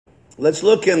Let's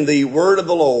look in the Word of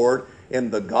the Lord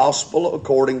in the Gospel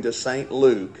according to St.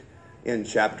 Luke in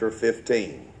chapter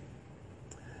 15.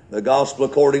 The Gospel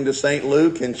according to St.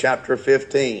 Luke in chapter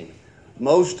 15.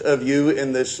 Most of you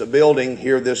in this building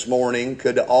here this morning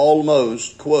could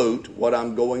almost quote what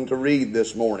I'm going to read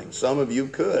this morning. Some of you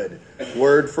could,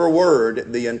 word for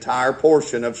word, the entire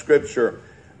portion of Scripture.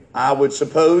 I would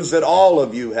suppose that all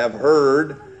of you have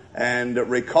heard and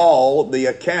recall the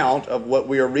account of what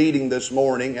we are reading this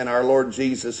morning and our Lord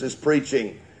Jesus is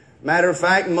preaching. Matter of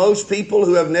fact, most people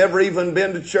who have never even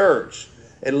been to church,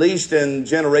 at least in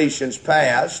generations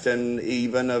past, and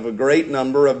even of a great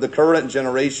number of the current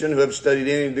generation who have studied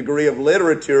any degree of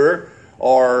literature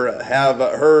or have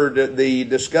heard the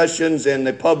discussions in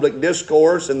the public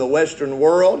discourse in the Western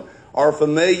world, are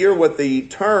familiar with the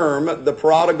term the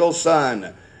prodigal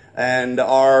son, and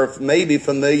are maybe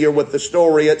familiar with the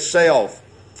story itself.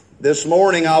 This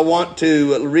morning I want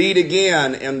to read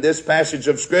again in this passage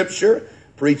of Scripture,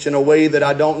 preach in a way that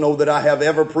I don't know that I have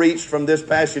ever preached from this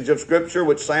passage of Scripture,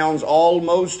 which sounds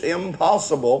almost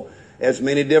impossible, as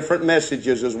many different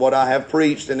messages as what I have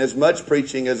preached and as much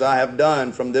preaching as I have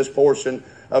done from this portion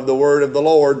of the Word of the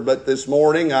Lord. But this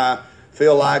morning I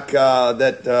feel like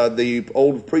that the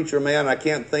old preacher man, I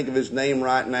can't think of his name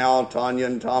right now, Tanya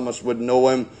and Thomas would know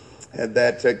him,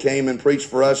 that came and preached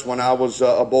for us when I was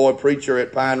a boy preacher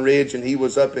at Pine Ridge, and he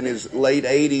was up in his late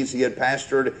 80s. He had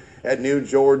pastored at New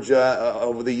Georgia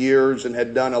over the years and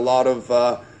had done a lot of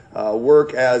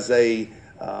work as a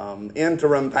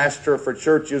interim pastor for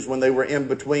churches when they were in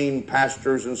between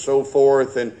pastors and so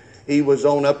forth. And he was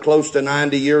on up close to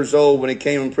 90 years old when he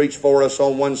came and preached for us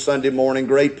on one Sunday morning.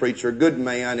 Great preacher, good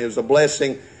man. It was a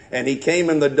blessing. And he came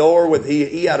in the door with,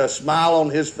 he had a smile on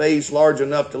his face large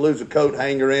enough to lose a coat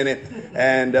hanger in it.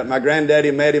 And my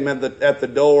granddaddy met him at the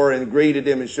door and greeted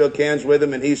him and shook hands with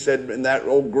him. And he said in that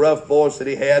old gruff voice that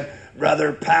he had,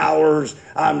 "Brother Powers,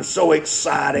 I'm so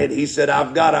excited." He said,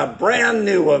 "I've got a brand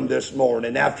new one this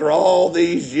morning. After all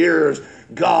these years,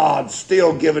 God's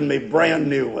still giving me brand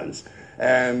new ones."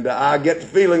 And I get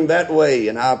feeling that way,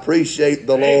 and I appreciate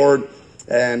the Lord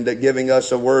and giving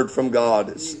us a word from God.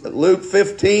 It's Luke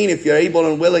 15, if you're able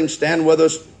and willing, stand with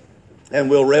us and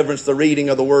we'll reverence the reading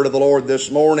of the word of the Lord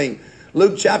this morning.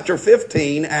 Luke chapter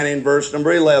 15 and in verse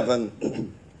number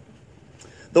 11.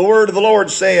 The word of the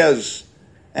Lord says,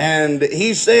 "And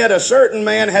he said, a certain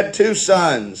man had 2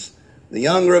 sons. The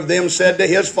younger of them said to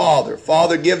his father,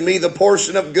 Father, give me the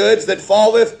portion of goods that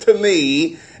falleth to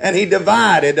me. And he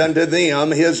divided unto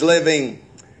them his living.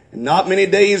 And not many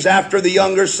days after, the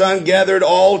younger son gathered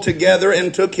all together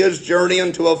and took his journey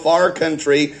into a far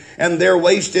country, and there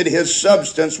wasted his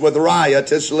substance with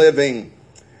riotous living.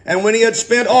 And when he had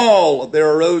spent all,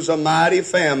 there arose a mighty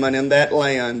famine in that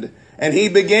land, and he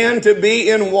began to be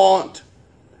in want.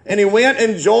 And he went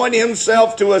and joined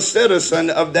himself to a citizen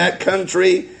of that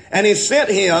country, and he sent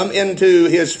him into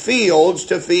his fields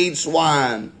to feed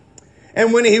swine.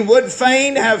 And when he would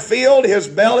fain have filled his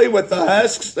belly with the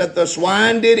husks that the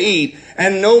swine did eat,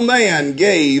 and no man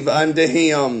gave unto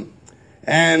him.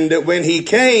 And when he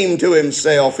came to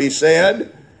himself, he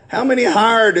said, How many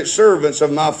hired servants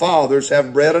of my father's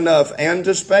have bread enough and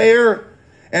to spare?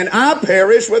 And I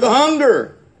perish with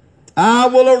hunger. I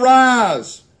will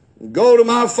arise, go to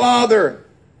my father.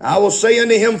 I will say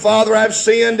unto him, Father, I have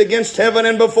sinned against heaven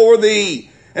and before thee,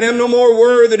 and am no more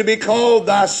worthy to be called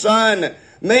thy son.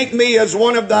 Make me as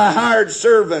one of thy hired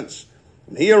servants.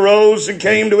 And he arose and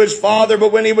came to his father,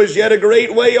 but when he was yet a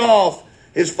great way off,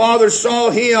 his father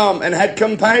saw him and had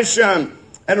compassion,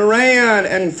 and ran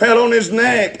and fell on his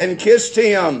neck and kissed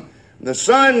him. And the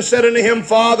son said unto him,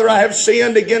 Father, I have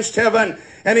sinned against heaven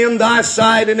and in thy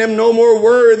sight, and am no more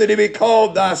worthy to be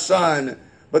called thy son.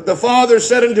 But the father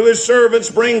said unto his servants,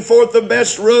 Bring forth the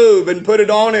best robe and put it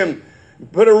on him.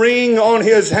 Put a ring on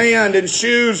his hand and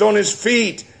shoes on his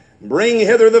feet. Bring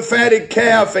hither the fatted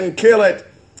calf and kill it,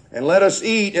 and let us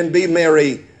eat and be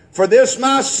merry. For this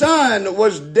my son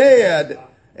was dead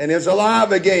and is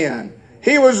alive again.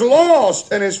 He was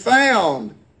lost and is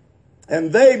found.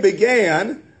 And they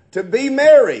began to be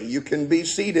merry. You can be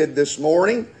seated this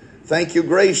morning. Thank you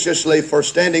graciously for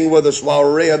standing with us while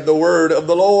we read the word of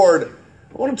the Lord.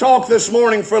 I want to talk this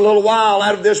morning for a little while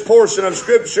out of this portion of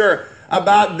Scripture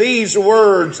about these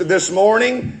words this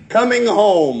morning, coming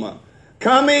home.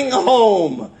 Coming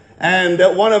home. And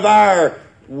one of our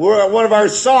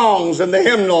songs in the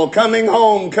hymnal, coming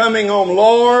home,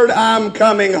 Lord, I'm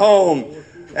coming home.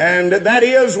 And that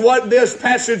is what this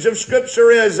passage of Scripture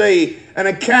is an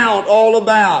account all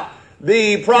about.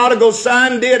 The prodigal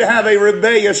son did have a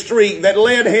rebellious streak that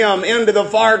led him into the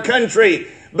far country.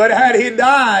 But had he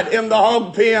died in the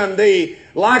hog pen, the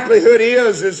likelihood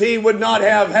is he would not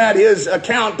have had his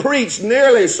account preached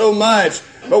nearly so much.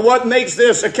 But what makes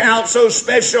this account so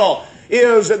special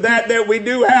is that we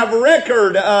do have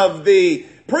record of the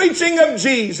preaching of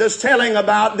Jesus telling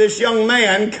about this young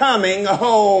man coming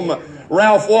home.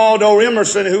 Ralph Waldo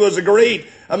Emerson, who was a great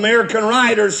American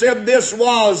writer, said this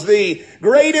was the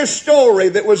greatest story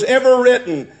that was ever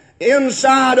written,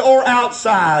 inside or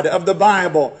outside of the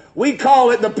Bible. We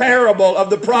call it the parable of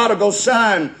the prodigal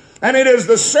son. And it is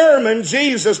the sermon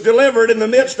Jesus delivered in the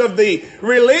midst of the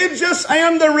religious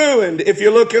and the ruined. If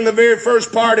you look in the very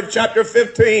first part of chapter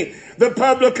 15, the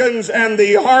publicans and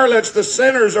the harlots, the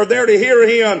sinners, are there to hear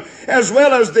him, as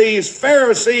well as these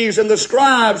Pharisees and the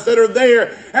scribes that are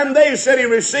there. And they said he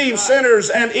receives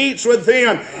sinners and eats with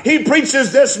them. He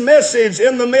preaches this message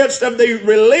in the midst of the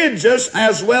religious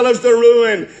as well as the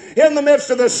ruined, in the midst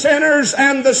of the sinners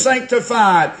and the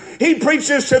sanctified. He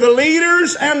preaches to the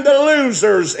leaders and the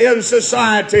losers in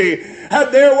society.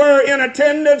 There were in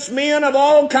attendance men of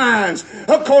all kinds,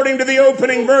 according to the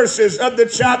opening verses of the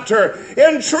chapter.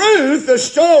 In truth, the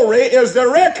story is the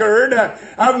record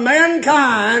of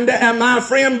mankind, and my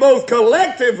friend, both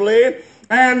collectively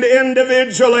and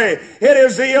individually. It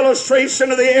is the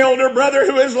illustration of the elder brother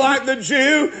who is like the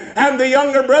Jew and the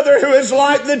younger brother who is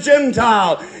like the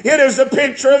Gentile. It is a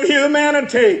picture of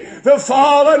humanity, the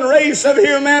fallen race of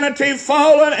humanity,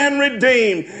 fallen and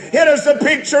redeemed. It is the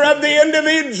picture of the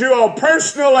individual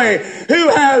personally who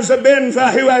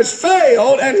has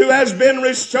failed and who has been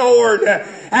restored.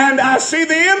 And I see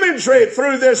the imagery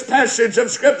through this passage of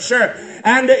Scripture.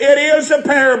 And it is a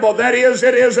parable. That is,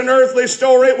 it is an earthly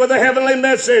story with a heavenly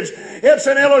message. It's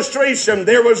an illustration.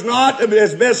 There was not,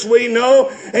 as best we know,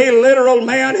 a literal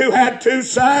man who had two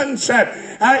sons.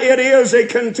 It is a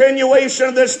continuation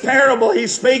of this parable.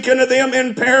 He's speaking to them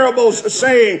in parables,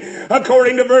 saying,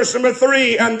 according to verse number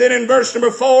 3, and then in verse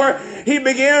number 4, he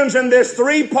begins in this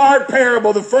three-part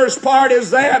parable. The first part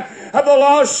is that of the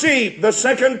lost sheep. The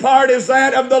second part is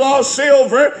that of the lost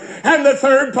silver. And the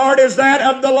third part is that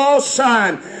of the lost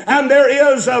son. And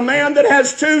there is a man that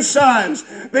has two sons.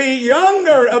 The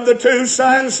younger of the two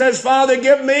sons says, Father,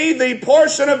 give me the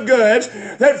portion of goods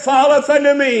that falleth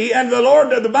unto me. And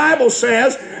the Bible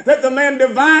says that the man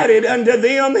divided unto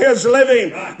them his living.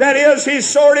 That is, he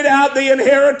sorted out the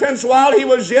inheritance while he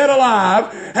was yet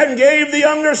alive and gave the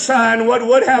younger son what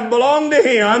would have belonged to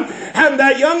him. And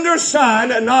that younger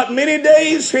son, not many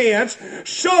days hence,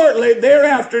 shortly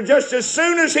thereafter, just as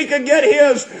soon as he could get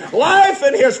his life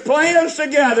and his plans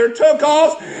together, took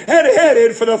off and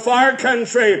headed for the far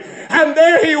country. And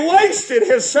there he wasted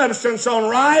his substance on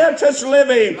riotous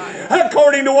living.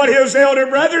 According to what his elder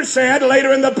brother said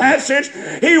later in the passage,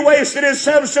 he wasted his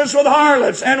substance with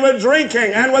harlots and with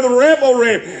drinking and with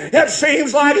revelry. It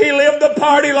seems like he lived the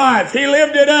party life. He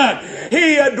lived it up.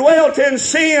 He dwelt in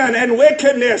sin and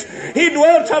wickedness. He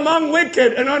dwelt among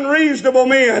wicked and unreasonable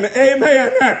men.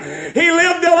 Amen. He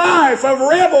lived a life of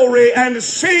revelry and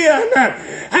sin,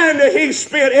 and he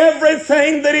spent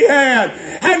everything that he had.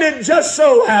 And it just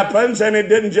so happens, and it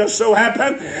didn't just so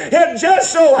happen, it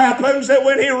just so happens that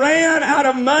when he ran out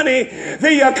of money,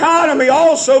 the economy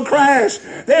also crashed.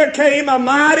 There came a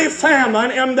mighty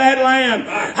famine in that land.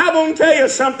 I'm going to tell you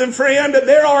something, friend.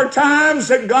 There are times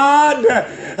that God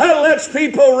lets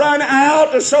people run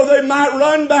out so they might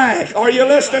run back. Are you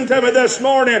listening to me this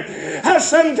morning?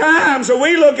 Sometimes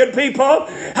we look at people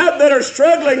that are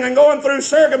struggling and going through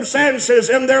circumstances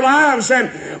in their lives,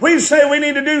 and we say we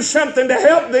need to do something to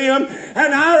help them.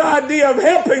 And our idea of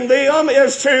helping them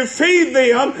is to feed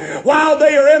them while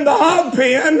they are in the hog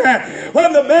pen.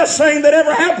 Well, the best thing that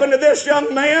ever happened to this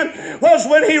young man was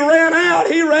when he ran out.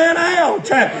 He ran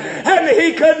out, and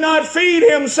he could not feed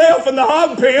himself in the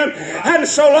hog pen. And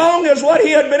so long as what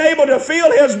he had been able to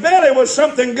fill his belly was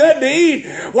something good to eat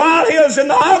while he was in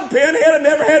the hog pen, he had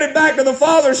never headed back to the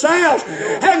Father's house.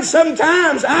 And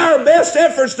sometimes our best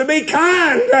efforts to be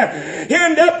kind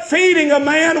end up feeding a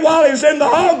man while he's in the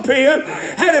hog pen,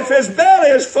 and if his belly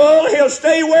is full, he'll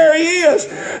stay where he is.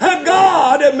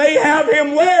 God may have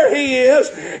him where he is,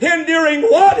 enduring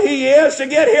what he is, to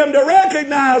get him to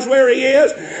recognize where he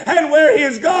is and where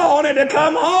he's gone and to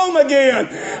come home again.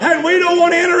 And we don't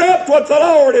want to interrupt what the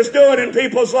Lord is doing in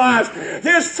people's lives.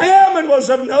 This famine was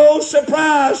of no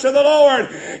surprise to the Lord.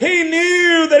 He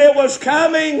knew that it was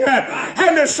coming,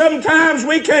 and sometimes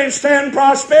we can't stand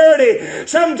prosperity.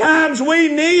 Sometimes we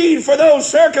need for those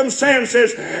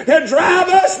circumstances to drive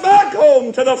us back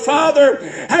home to the Father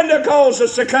and to cause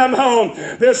us to come home.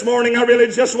 This morning I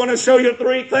really just want to show you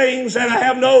three things, and I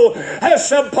have no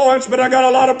sub-points, but I got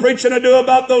a lot of preaching to do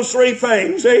about those three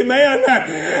things. Amen.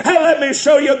 And let me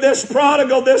show you of this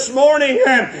prodigal this morning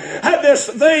and this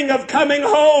thing of coming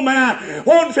home. And I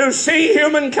want to see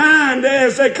humankind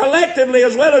as collectively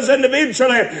as well as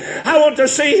individually. I want to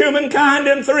see humankind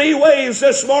in three ways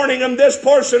this morning in this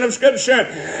portion of Scripture.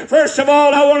 First of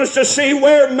all, I want us to see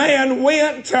where man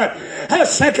went.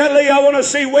 Secondly, I want to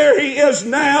see where he is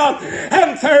now.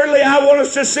 And thirdly, I want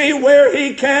us to see where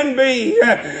he can be.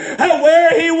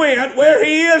 Where he went, where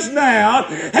he is now,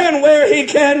 and where he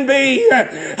can be.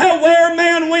 Where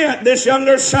man went, this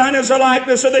younger son is a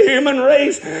likeness of the human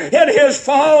race. In his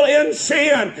fall in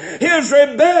sin, his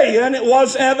rebellion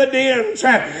was evident.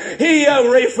 He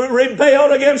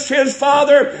rebelled against his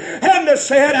father and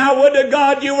said, I would to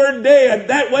God you were dead.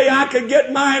 That way I could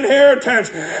get my inheritance.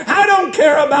 I don't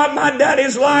care about my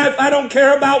daddy's life. I don't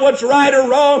care about what's right or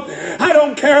wrong. I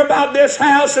don't care about this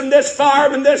house and this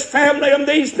farm and this family and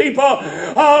these people.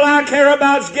 All I care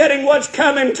about is getting what's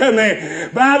coming to me.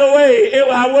 By the way,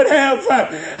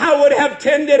 I would have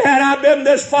tended, had I been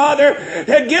this father,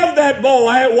 to give that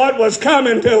boy what was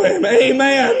coming to him.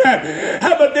 Amen.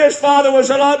 But this father was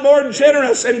a lot more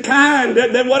generous and kind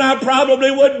than what I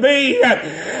probably would be.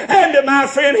 And my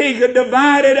friend, he could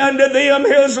divide it unto them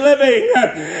his living.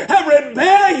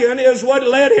 Rebellion is what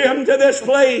led him to this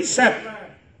place.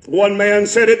 One man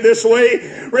said it this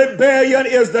way: rebellion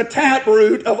is the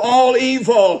taproot of all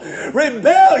evil.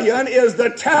 Rebellion is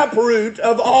the taproot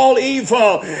of all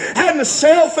evil. And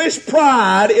selfish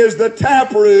pride is the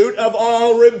taproot of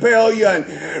all rebellion.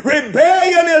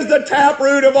 Rebellion is the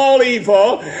taproot of all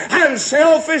evil, and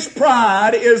selfish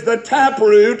pride is the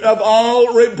taproot of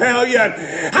all rebellion.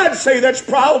 I'd say that's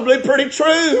probably pretty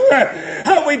true.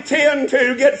 We tend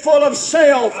to get full of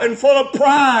self and full of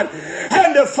pride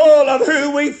and full of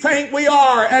who we think we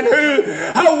are and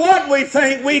what we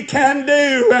think we can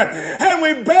do, and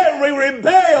we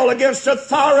rebel against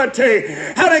authority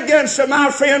and against, my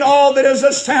friend, all that is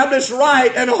established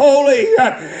right and holy.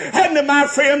 And my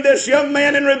friend, this young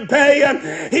man in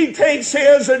rebellion, he takes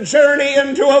his journey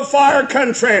into a far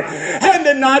country,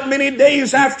 and not many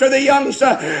days after the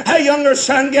younger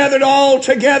son gathered all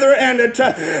together and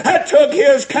took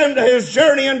his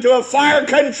journey into a far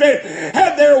country,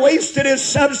 and there wasted his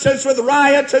substance with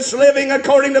riotous living,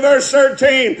 according to verse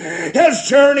 13. His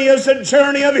journey is the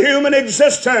journey of human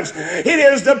existence. It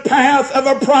is the path of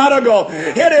a prodigal.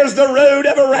 It is the road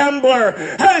of a rambler.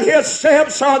 And his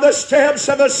steps are the steps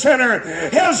of a sinner.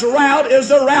 His route is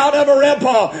the route of a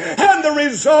rebel. And the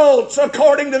results,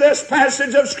 according to this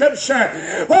passage of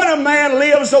Scripture, when a man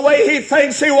lives the way he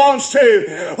thinks he wants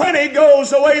to, when he goes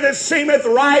the way that seemeth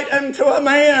right unto a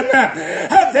man,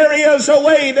 there is a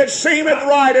way that seemeth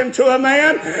right unto a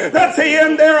man, but the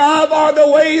end thereof are the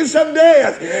ways of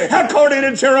death. According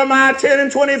to Jeremiah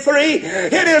 10:23,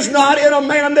 it is not in a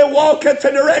man that walketh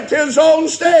to direct his own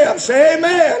steps.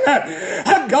 Amen.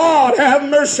 God have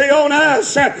mercy on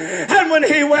us. And when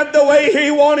he went the way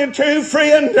he wanted to,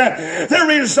 friend, the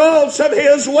results of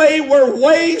his way were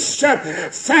waste,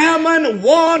 famine,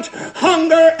 want,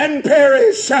 hunger, and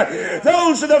perish.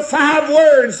 Those are the 5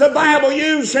 words the Bible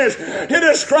uses to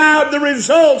describe the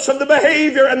results of the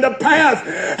behavior and the path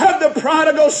of the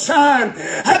prodigal son.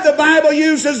 And the Bible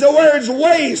uses the words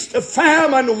waste,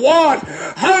 famine, want,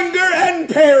 hunger, and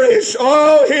perish.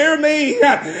 Oh, hear me.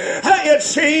 It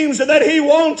seems that he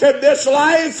wanted this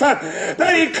life,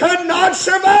 but he could not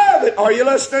survive it. Are you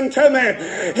listening to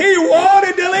me? He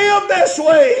wanted to live this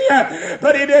way,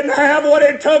 but he didn't have what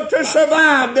it took to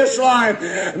survive this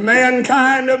life.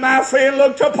 Mankind, my friend,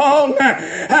 looked upon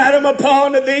Adam,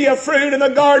 upon the fruit in the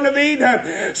Garden of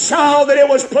Eden, saw that it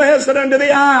was pleasant unto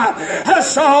the eye,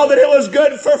 saw that it was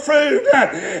good for fruit.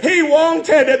 He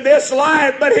wanted this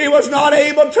life, but he was not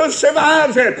able to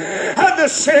survive it. And the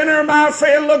sinner, my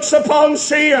friend, looks upon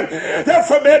sin, the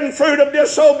forbidden fruit of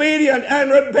disobedience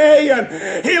and rebellion.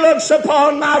 He looks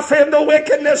upon, my friend, the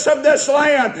wickedness of this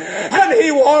land, and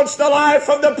he wants the life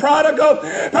of the prodigal,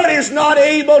 but he's not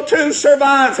able to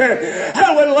survive it.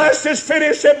 And when lust is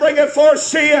finished, it bringeth forth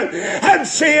sin, and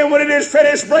sin, when it is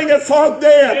finished, bringeth forth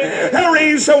death. The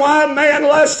reason why man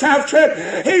lusts after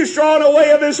it, he's drawn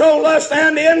away of his own lust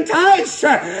and enticed.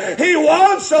 He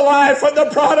wants the life of the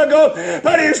prodigal,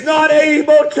 but he's not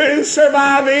able to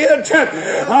survive it.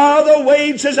 The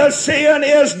wages of sin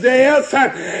is death.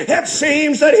 It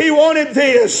seems that he wanted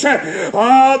this,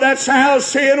 Oh, that's how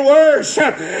sin works.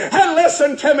 And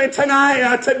listen to me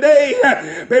tonight, today.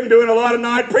 Been doing a lot of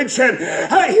night preaching.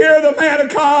 I hear the man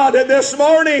of God this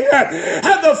morning.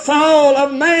 And the fall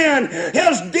of man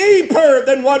is deeper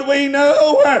than what we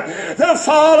know. The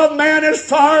fall of man is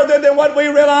farther than what we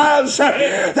realize.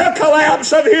 The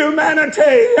collapse of humanity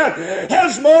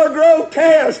is more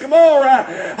grotesque, more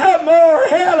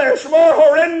hellish, more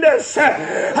horrendous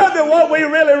than what we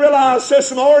really realize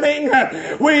this morning.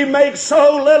 We make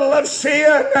so little of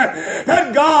sin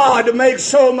that God makes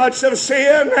so much of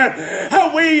sin.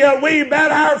 We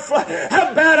bat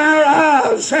our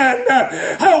eyes,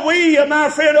 and we, my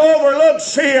friend, overlook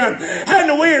sin,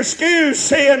 and we excuse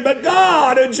sin, but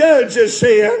God judges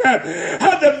sin.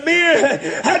 And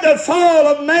the fall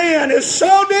of man is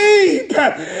so deep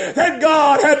that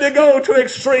God had to go to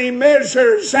extreme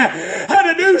measures,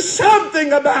 had to do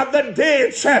something about the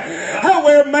ditch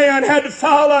where man had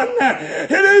fallen, to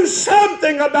do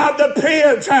something about the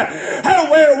pit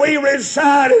where we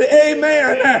resided.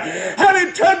 Amen. And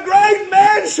it took great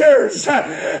measures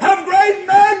of great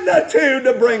magnitude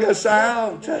to bring us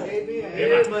out.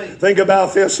 Amen. Think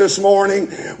about this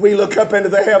morning. We look up into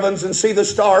the heavens and see the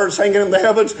stars hanging in the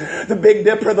heavens. The Big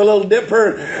Dipper, the Little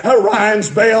Dipper, Orion's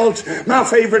belt. My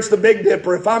favorite's the Big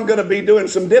Dipper. If I'm going to be doing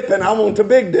some dipping, I want the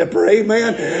Big Dipper.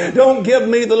 Amen. Don't give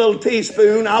me the little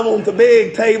teaspoon. I want the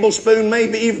big tablespoon,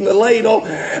 maybe even the ladle.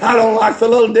 I don't like the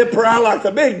Little Dipper. I like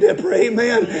the Big Dipper.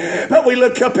 Amen. But we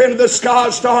look up into the sky,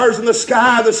 stars in the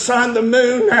sky, the sun, the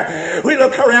moon. We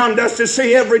look around us to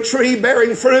see every tree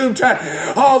bearing fruit,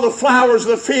 all the flowers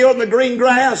of the field and the green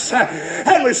grass.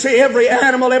 And we see every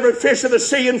animal, every fish of the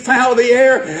sea and fowl of the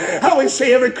air. How we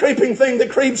see every creeping thing that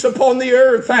creeps upon the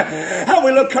earth. How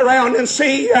we look around and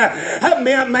see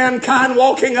mankind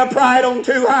walking upright on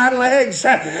two hind legs.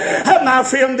 My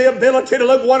friend, the ability to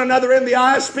look one another in the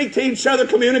eye, speak to each other,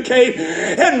 communicate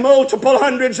in multiple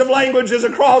hundreds of languages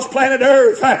across planet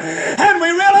Earth. And we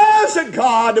realize that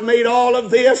God made all of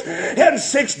this in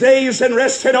 6 days and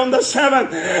rested on the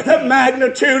seventh. The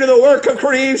magnitude of the work of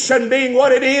creation being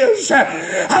what it is.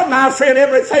 My friend,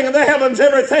 everything in the heavens,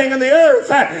 everything in the earth,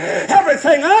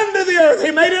 everything under the earth,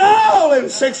 He made it all in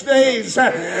 6 days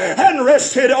and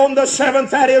rested on the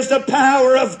seventh. That is the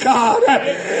power of God.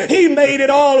 He made it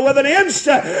all with an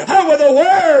instant, with a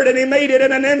word, and He made it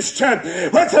in an instant.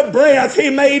 With a breath, He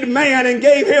made man and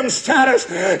gave him status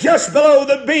just below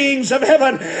the beings of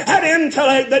heaven, an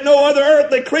intellect that no other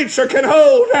earthly creature can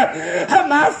hold.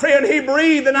 My friend, He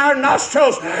breathed in our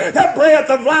nostrils the breath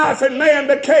of life, and man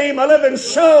became a living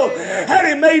soul. And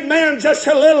He made man just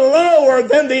a little lower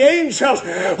than the angels.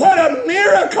 What a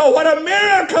miracle! What a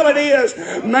miracle it is!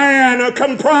 Man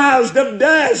comprised of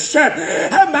dust,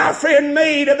 and my friend,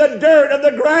 made of the dirt of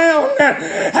the ground,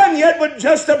 and yet with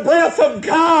just the breath of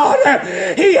God,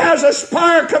 He has a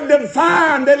spark of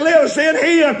divine that lives in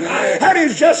Him, and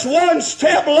He's just one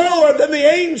step lower than the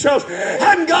angels.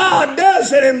 And God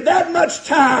does it in that much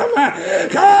time.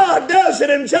 God does it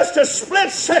in just a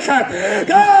split second.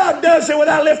 God does it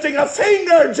without lifting a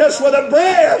finger, just with a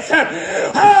breath.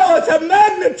 Oh, it's the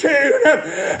magnitude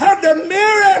of the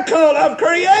miracle of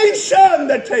creation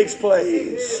that takes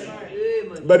place.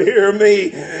 But hear me,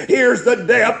 here's the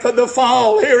depth of the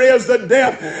fall. Here is the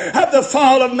depth of the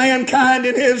fall of mankind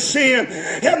in his sin.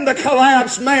 In the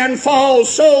collapse, man falls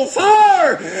so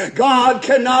far, God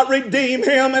cannot redeem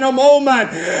him in a moment.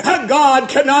 God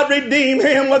cannot redeem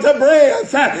him with a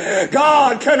breath.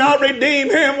 God cannot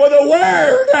redeem him with a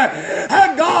word.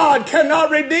 God cannot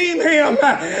redeem him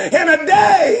in a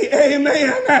day.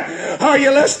 Amen. Are you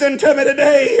listening to me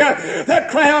today? The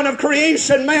crown of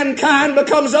creation, mankind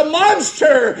becomes a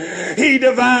monster. He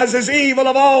devises evil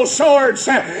of all sorts.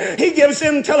 He gives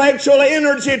intellectual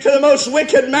energy to the most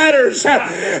wicked matters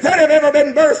that have ever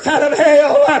been birthed out of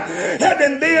hell.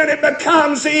 And then it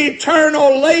becomes the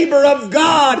eternal labor of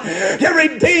God to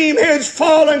redeem His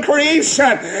fallen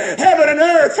creation. Heaven and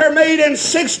earth are made in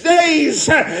 6 days.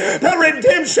 The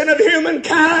redemption of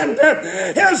humankind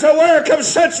is a work of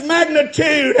such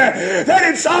magnitude that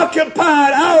it's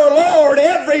occupied our Lord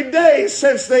every day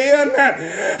since the end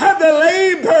of the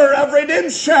labor of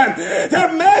redemption. The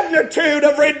magnitude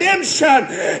of redemption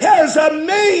is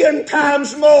 1,000,000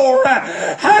 times more,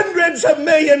 hundreds of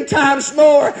million times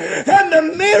more than the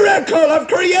miracle of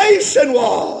creation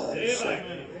was.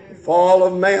 The fall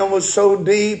of man was so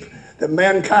deep that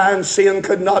mankind's sin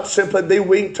could not simply be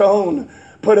winked on,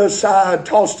 put aside,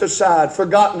 tossed aside,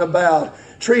 forgotten about,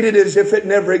 treated as if it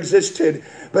never existed.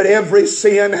 But every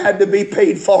sin had to be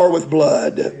paid for with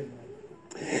blood.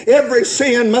 Every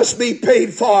sin must be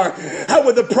paid for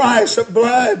with the price of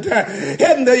blood.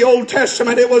 In the Old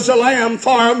Testament, it was a lamb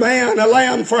for a man, a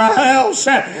lamb for a house,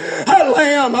 a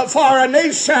lamb for a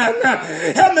nation.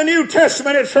 In the New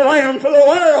Testament, it's a lamb for the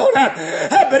world.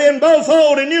 But in both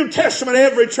Old and New Testament,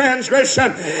 every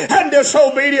transgression and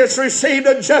disobedience received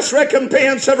a just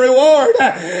recompense of reward.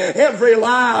 Every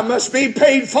lie must be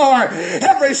paid for.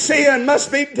 Every sin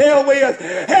must be dealt with.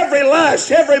 Every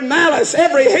lust, every malice,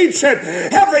 every hatred,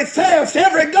 every theft,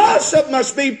 every gossip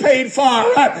must be paid for.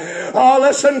 Oh,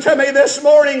 listen to me this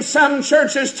morning. Some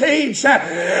churches teach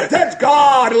that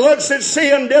God looks at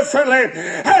sin differently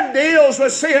and deals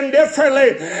with sin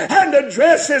differently and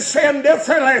addresses sin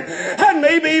differently and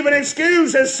maybe even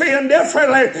excuses sin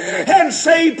differently and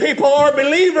say people are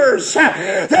believers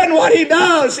than what he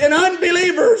does in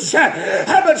unbelievers.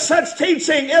 But such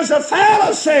teaching is a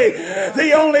fallacy.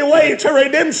 The only way to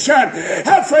redemption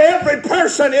for every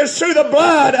person is through the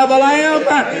blood of a lamb.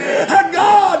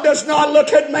 God does not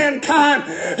look at mankind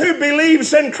who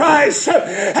believes in Christ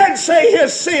and say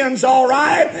his sin's all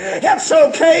right. It's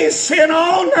okay, sin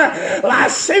on.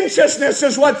 Licentiousness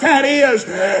is what that is.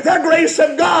 The grace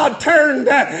of God turned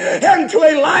into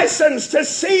a license to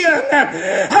sin.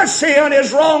 Sin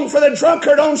is wrong for the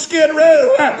drunkard on Skid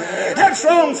Row. It's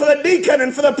wrong for the deacon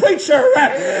and for the preacher.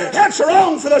 It's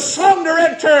wrong for the song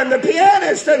director and the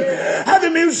pianist and the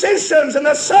musicians and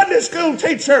the Sunday school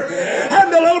teacher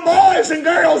and the little boys and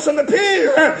girls in the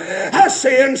pew.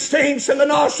 Sin stinks in the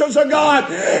nostrils of God.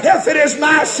 If it is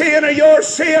my sin or your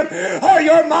sin or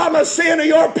your mama's sin or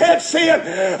your pet sin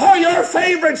or your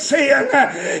favorite sin,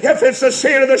 if it's the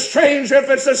sin of the stranger, if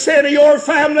it's the sin of your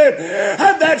family,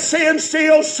 and that sin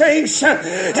still stinks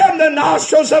in the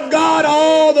nostrils of God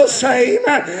all the same.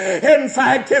 In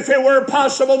fact, if it were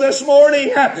possible this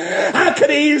morning, I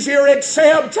could easier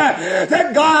accept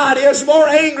that God is more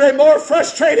angry, more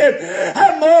frustrated,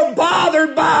 and more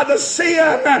bothered by the sin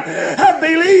of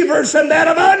believers than that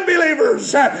of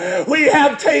unbelievers. We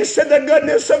have tasted the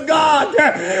goodness of God.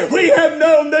 We have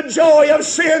known the joy of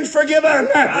sins forgiven.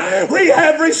 We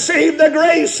have received the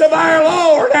grace of our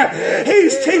Lord.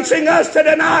 He's teaching us to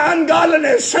deny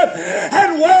ungodliness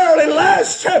and worldly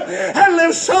lust and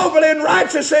live soberly and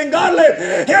righteously and godly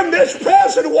in this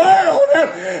present world.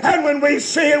 And when we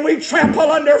sin, we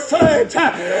trample underfoot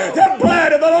the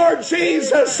blood of the Lord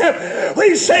Jesus.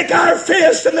 We shake our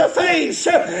fist in the face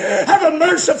of a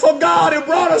merciful God who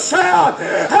brought us out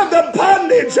of the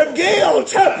bondage of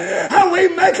guilt. And we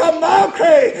make a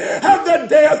mockery of the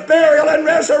death, burial, and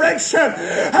resurrection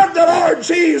of the Lord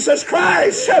Jesus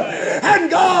Christ. And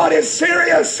God is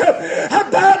serious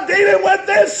about dealing with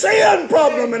this sin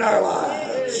problem in our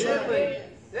lives.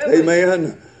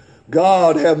 Amen.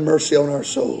 God have mercy on our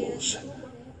souls.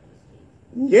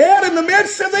 Yet in the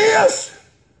midst of this,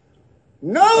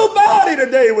 nobody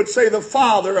today would say the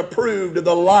Father approved of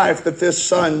the life that this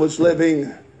Son was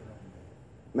living.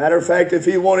 Matter of fact, if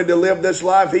he wanted to live this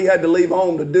life, he had to leave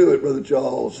home to do it, Brother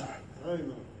Charles.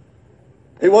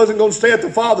 He wasn't going to stay at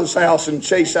the Father's house and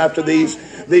chase after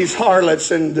these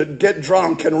harlots and get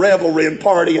drunk and revelry and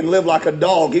party and live like a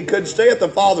dog. He couldn't stay at the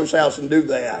Father's house and do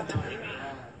that.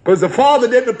 Because the Father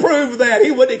didn't approve of that. He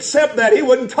wouldn't accept that. He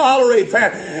wouldn't tolerate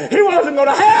that. He wasn't going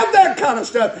to have that kind of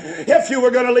stuff. If you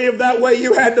were going to live that way,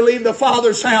 you had to leave the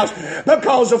Father's house,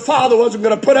 because the Father wasn't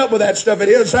going to put up with that stuff at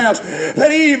his house.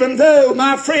 But even though,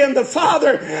 my friend, the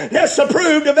Father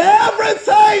disapproved of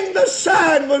everything the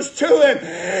Son was doing,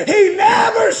 he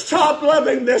never stopped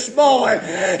loving this boy.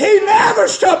 He never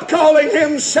stopped calling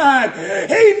him son.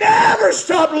 He never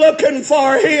stopped looking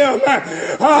for him.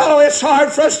 Oh, it's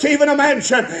hard for us to even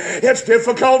imagine. It's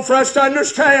difficult for us to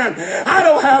understand. I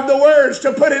don't have the words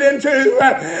to put it into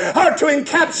or to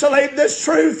encapsulate this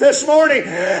truth this morning.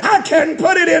 I can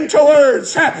put it into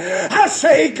words. I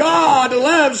say God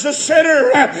loves the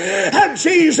sinner, and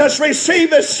Jesus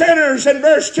receiveth sinners in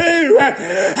verse 2.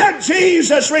 And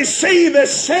Jesus receiveth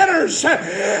sinners.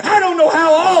 I don't know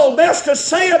how all best to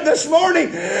say it this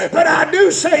morning, but I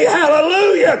do say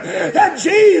hallelujah that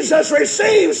Jesus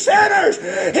receives sinners.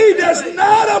 He does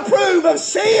not approve of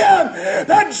sin,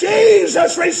 that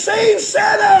Jesus receives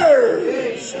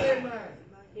sinners.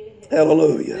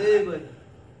 Hallelujah.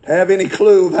 To have any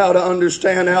clue of how to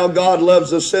understand how God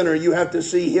loves a sinner, you have to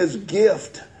see his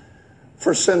gift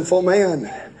for sinful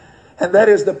man. And that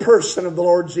is the person of the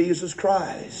Lord Jesus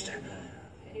Christ.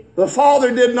 The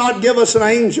Father did not give us an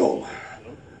angel.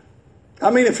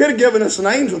 I mean, if he'd have given us an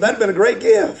angel, that'd been a great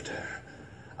gift.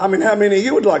 I mean, how many of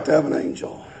you would like to have an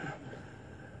angel?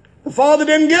 The Father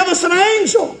didn't give us an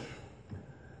angel.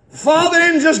 The Father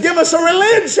didn't just give us a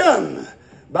religion.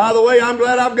 By the way, I'm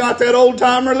glad I've got that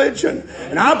old-time religion.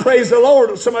 And I praise the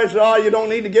Lord. Somebody said, oh, you don't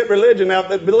need to get religion now.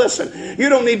 But listen, you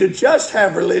don't need to just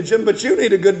have religion, but you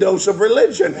need a good dose of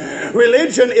religion.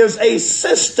 Religion is a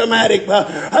systematic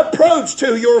approach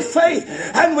to your faith.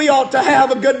 And we ought to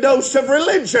have a good dose of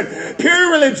religion.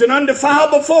 Pure religion,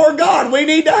 undefiled before God. We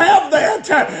need to have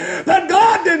that. But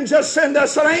God didn't just send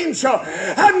us an angel.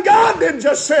 And God didn't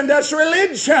just send us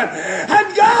religion.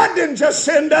 And God didn't just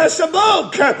send us a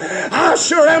book. I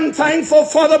sure am thankful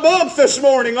for the book this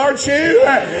morning, aren't you?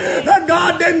 That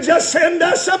God didn't just send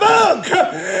us a book.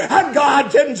 And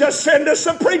God didn't just send us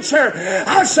a preacher.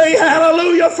 I say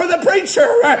hallelujah for the preacher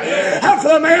and for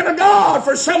the man of God,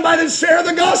 for somebody to share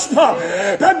the gospel.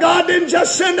 That God didn't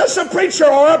just send us a preacher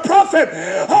or a prophet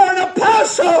or an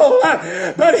apostle,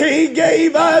 but He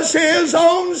gave us His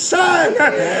own Son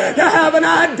to have an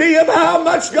idea of how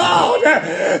much God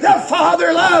the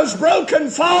Father loves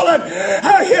broken, fallen,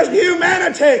 His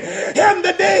humanity in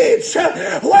the ditch,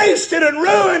 wasted and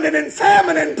ruined and in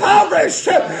famine and impoverished.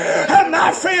 And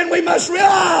my friend, we must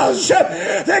realize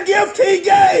the gift He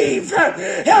gave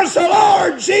is the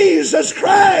Lord Jesus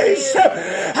Christ.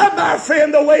 And my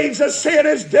friend, the wage of sin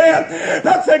is death,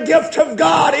 but the gift of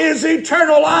God is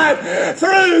eternal life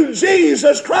through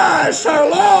Jesus Christ our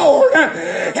Lord.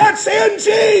 It's in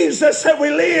Jesus that we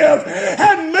live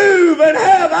and move and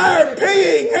have our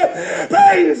being.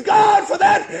 Praise God for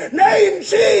that name,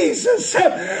 Jesus.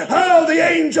 Oh, the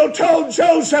angel told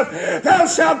Joseph, thou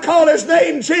shalt call his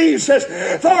name Jesus,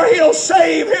 for he'll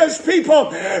save his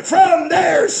people from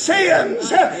their sins.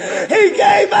 He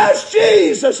gave us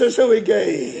Jesus is who He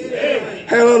gave. Amen.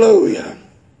 Hallelujah.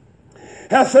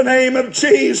 At the name of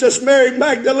Jesus, Mary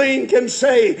Magdalene can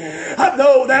say,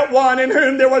 though that one in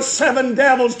whom there was 7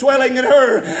 devils dwelling in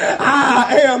her,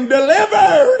 I am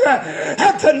delivered.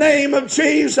 At the name of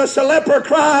Jesus, the leper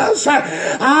cries,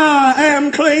 I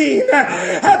am clean.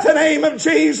 At the name of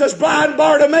Jesus, blind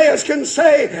Bartimaeus can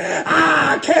say,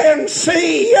 I can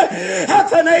see. At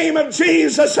the name of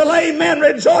Jesus, the lame man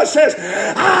rejoices,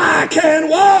 I can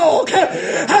walk.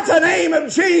 At the name of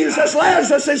Jesus,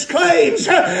 Lazarus exclaims,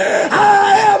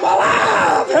 I am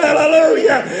alive.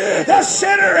 Hallelujah. The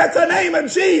sinner at the name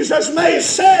of Jesus may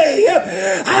say,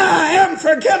 I am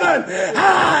forgiven.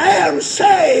 I am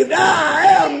saved. I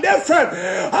am different.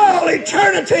 All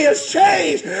eternity is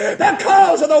changed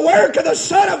because of the work of the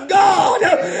Son of God.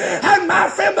 And my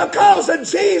friend, because of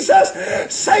Jesus,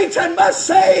 Satan must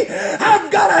say,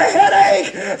 I've got a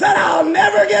headache that I'll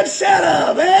never get shed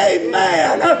of.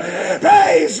 Amen.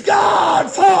 Praise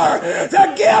God for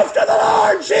the gift of the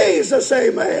Lord Jesus.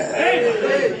 Amen.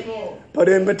 Amen. Put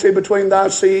enmity between thy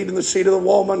seed and the seed of the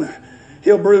woman.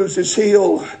 He'll bruise his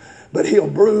heel, but he'll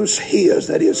bruise his,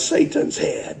 that is Satan's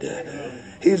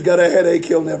head. He's got a headache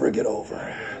he'll never get over.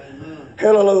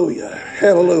 Hallelujah.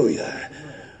 Hallelujah.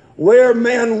 Where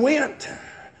men went,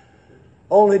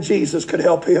 only Jesus could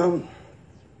help him.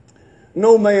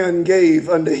 No man gave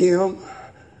unto him.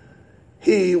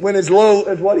 He went as low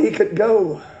as what he could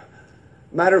go.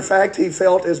 Matter of fact, he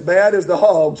felt as bad as the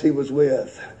hogs he was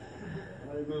with.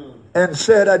 Amen. And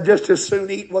said, I'd just as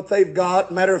soon eat what they've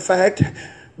got. Matter of fact,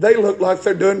 they look like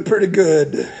they're doing pretty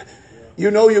good.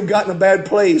 You know you've gotten a bad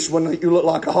place when you look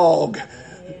like a hog.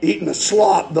 Eating the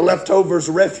slop, the leftovers,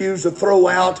 the refuse to throw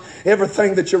out,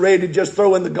 everything that you're ready to just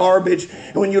throw in the garbage.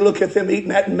 And when you look at them eating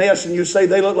that mess and you say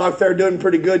they look like they're doing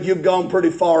pretty good, you've gone pretty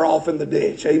far off in the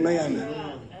ditch. Amen.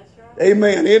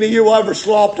 Amen. Any of you ever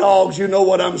slopped hogs, you know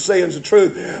what I'm saying is the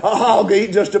truth. A hog will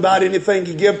eat just about anything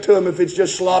you give to them if it's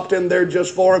just slopped in there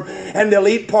just for them. And they'll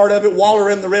eat part of it, waller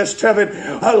in the rest of it,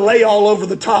 lay all over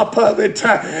the top of it.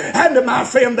 And to my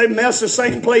friend, they mess the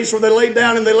same place where they lay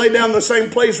down, and they lay down the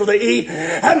same place where they eat.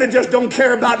 And they just don't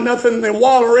care about nothing. And they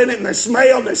waller in it, and they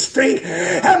smell, and they stink.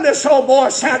 And this old boy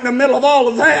sat in the middle of all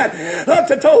of that,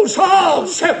 looked at those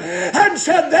hogs, and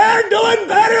said, they're doing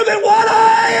better than what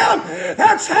I am.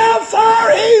 That's how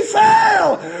far he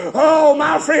fell. Oh,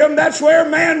 my friend, that's where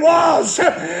man was.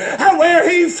 And where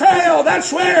he fell,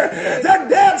 that's where the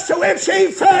depths to which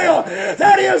he fell,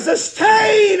 that is the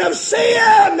stain of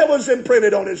sin that was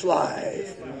imprinted on his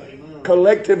life.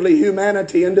 Collectively,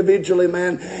 humanity, individually,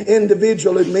 men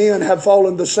have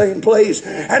fallen the same place.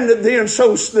 And then,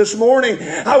 so this morning,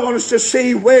 I want us to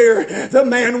see where the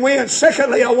man went.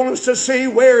 Secondly, I want us to see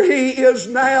where he is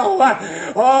now.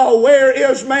 Oh, where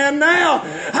is man now?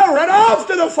 Run off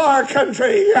to the far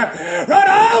country. Run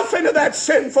off into that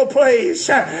sinful place.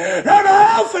 Run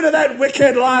off into that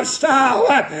wicked lifestyle.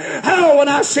 Oh, when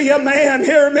I see a man,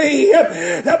 hear me,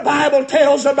 the Bible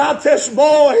tells about this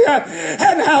boy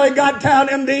and how he got down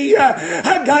in the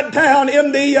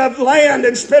land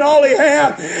and spent all he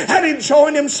had, and he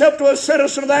joined himself to a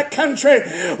citizen of that country,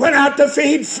 went out to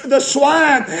feed the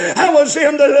swine. I was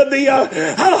in the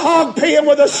hog pen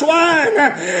with the swine,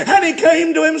 and he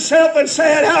came to himself and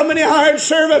said, how many hired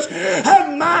servants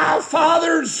of my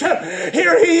father's?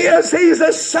 Here he is. He's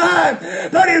a son,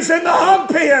 but he's in the hog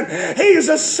pen. He's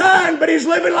a son, but he's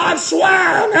living like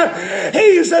swine.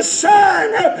 He's a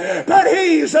son, but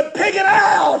he's picking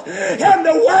out, and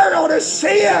the world is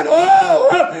sin. Oh,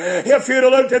 if you'd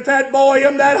have looked at that boy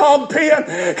in that hog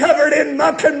pen, covered in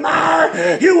muck and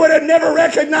mire, you would have never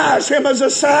recognized him as a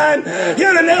son.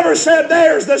 You'd have never said,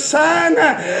 there's the son.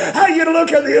 How you'd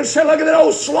look at you say, look at that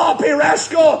old sloppy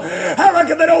rascal. I look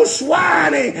at that old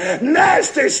swiny,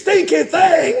 nasty, stinky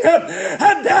thing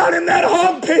down in that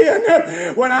hog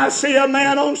pen. When I see a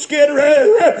man on Skid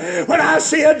Row, when I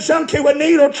see a junkie with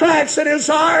needle tracks in his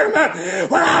arm,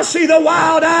 when I see the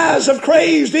wild eyes of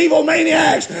crazed evil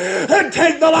maniacs that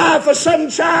take the life of some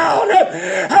child,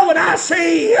 when I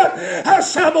see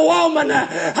some woman,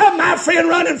 my friend,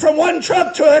 running from one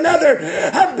truck to another,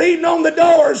 beating on the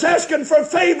doors, asking for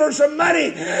favors of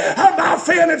money, my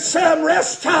friend, at some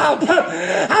rest stop,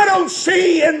 I don't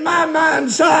see in my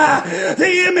mind's eye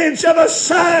the image of a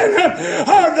son,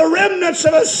 or the remnants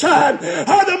of a son,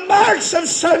 or the marks of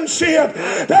sonship.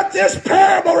 But this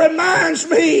parable reminds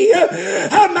me,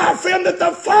 my friend, that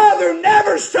the father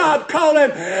never stopped calling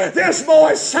this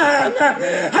boy son,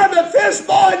 and that this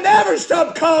boy never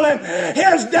stopped calling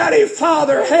his daddy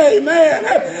father. Amen.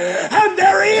 And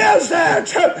there is that,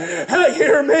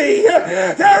 hear me,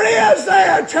 there is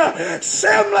that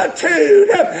similitude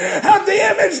of the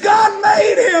image God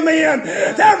made him in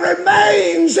that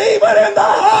remains even in the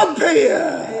hog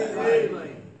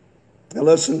pen. Now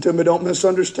listen to me, don't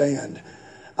misunderstand.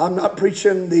 I'm not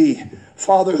preaching the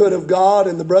fatherhood of God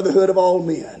and the brotherhood of all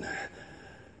men.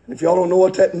 If y'all don't know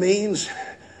what that means,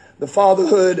 the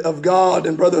fatherhood of God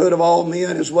and brotherhood of all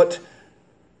men is what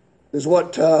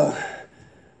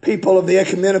people of the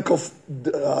ecumenical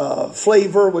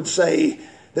flavor would say,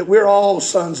 that we're all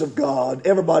sons of God.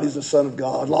 Everybody's a son of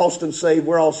God. Lost and saved,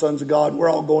 we're all sons of God. We're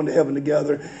all going to heaven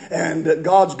together. And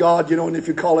God's God, and if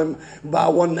you call him by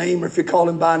one name or if you call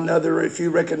him by another, or if you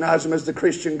recognize him as the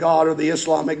Christian God or the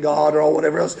Islamic God or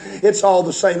whatever else, it's all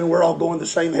the same, and we're all going to the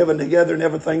same heaven together, and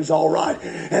everything's all right.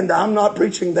 And I'm not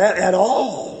preaching that at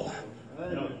all.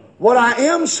 What I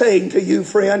am saying to you,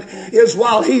 friend, is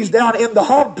while he's down in the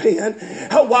hog pen,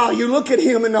 while you look at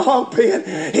him in the hog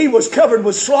pen, he was covered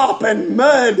with slop and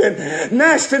mud and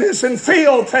nastiness and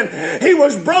filth, and he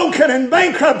was broken and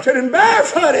bankrupted and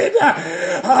barefooted.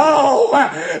 Oh,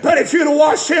 but if you'd have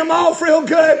washed him off real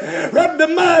good, rubbed the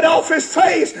mud off his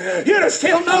face, you'd have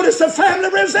still noticed the family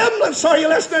resemblance. Are you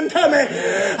listening to me?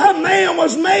 A man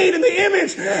was made in the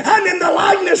image and in the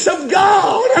likeness of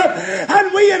God,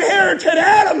 and we inherited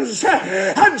Adam's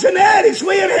and genetics.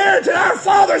 We inherited our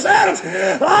father's Adam's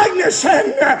likeness,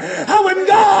 and when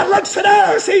God looks at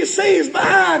us, he sees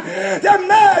behind the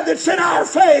mud that's in our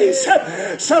face.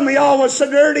 Some of y'all was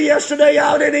so dirty yesterday,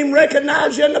 I didn't even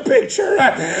recognize you in the picture.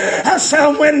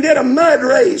 Some went and did a mud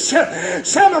race.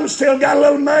 Some of them still got a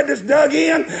little mud that's dug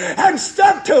in and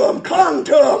stuck to them, clung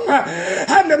to them,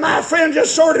 and my friend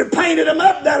just sort of painted them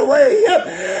up that way.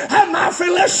 And my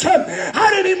friend, listen, I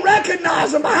didn't even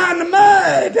recognize them behind the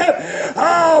mud.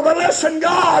 Oh, but listen,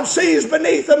 God sees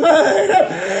beneath the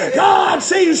mud. God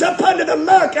sees up under the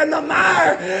muck and the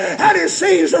mire, and he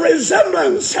sees the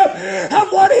resemblance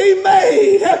of what he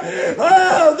made.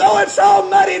 Oh, though it's all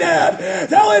muddied up,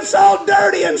 though it's all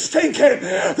dirty and stinking,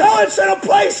 though it's in a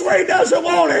place where he doesn't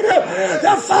want it,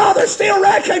 the Father still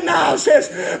recognizes.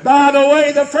 By the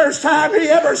way, the first time he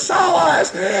ever saw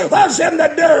us was in the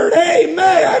dirt.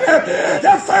 Amen.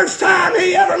 The first time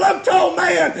he ever looked on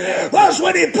man was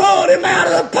when he pulled him out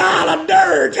of the pile of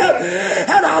dirt.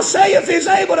 And I'll say, if he's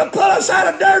able to pull us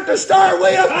out of dirt to start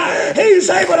with, he's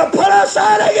able to pull us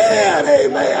out again.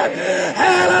 Amen.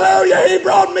 Hallelujah. He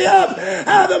brought me up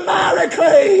out of the miry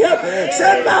clay,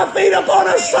 set my feet upon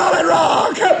a solid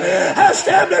rock,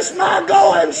 established my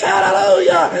goings.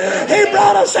 Hallelujah. He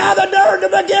brought us out of the dirt to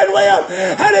begin with,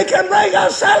 and he can bring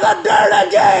us out of the dirt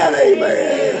again.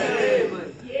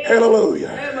 Amen.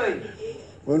 Hallelujah.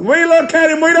 When we look at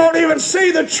him, we don't even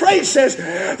see the traces,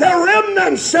 the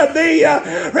remnants of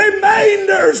the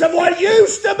remainders of what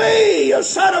used to be a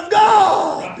son of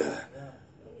God.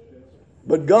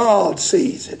 But God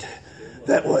sees it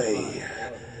that way.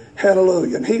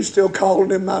 Hallelujah. And he's still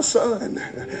calling him my son.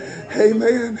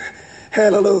 Amen.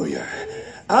 Hallelujah.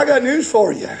 I got news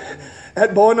for you.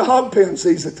 That boy in the hog pen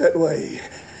sees it that way.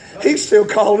 He's still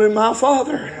calling him my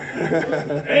father.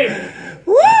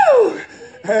 Woo! Woo!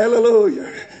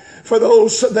 Hallelujah. For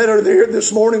those that are there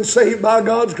this morning saved by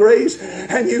God's grace,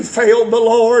 and you failed the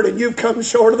Lord and you've come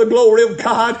short of the glory of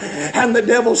God, and the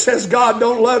devil says God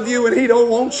don't love you and he don't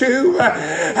want you,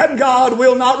 and God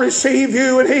will not receive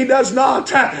you and he does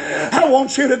not. I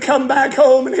want you to come back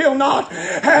home and he'll not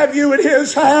have you in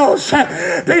his house.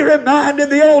 Be reminded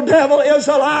the old devil is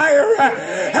a liar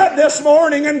this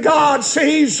morning, and God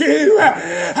sees you.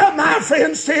 My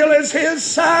friend still is his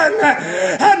son.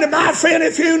 And my friend,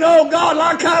 if you know God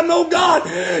like I know God,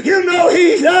 you know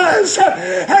he does,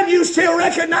 and you still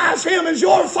recognize him as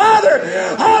your Father.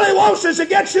 All he wants is to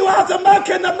get you out the muck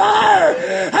and the mire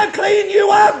and clean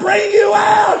you up, bring you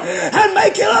out, and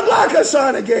make you look like a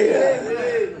son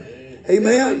again.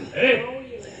 Amen.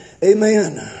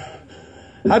 Amen.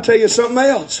 I'll tell you something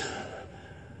else.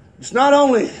 It's not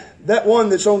only that one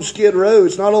that's on Skid Row.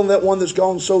 It's not only that one that's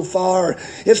gone so far.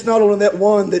 It's not only that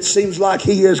one that seems like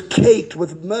he is caked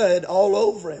with mud all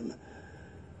over him.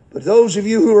 But those of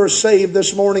you who are saved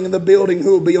this morning in the building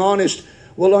who will be honest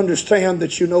will understand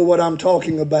that you know what I'm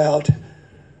talking about.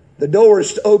 The door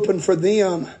is open for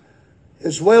them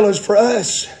as well as for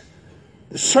us.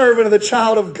 The servant of the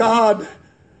child of God,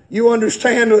 you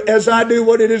understand as I do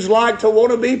what it is like to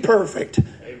want to be perfect.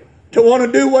 To want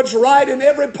to do what's right in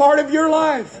every part of your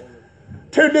life.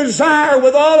 To desire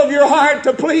with all of your heart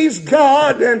to please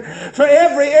God, and for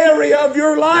every area of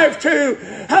your life to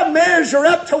measure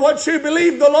up to what you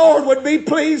believe the Lord would be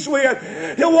pleased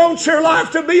with. You want your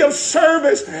life to be of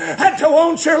service, and to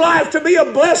want your life to be a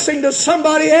blessing to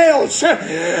somebody else,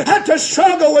 and to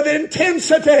struggle with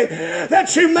intensity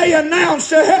that you may announce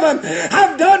to heaven,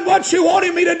 I've done what you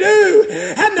wanted me to do,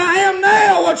 and I am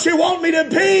now what you want me to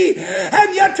be,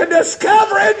 and yet to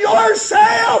discover in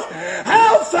yourself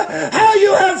how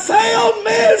you have failed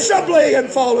miserably and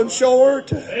fallen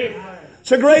short.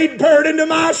 It's a great burden to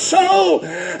my soul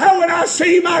when I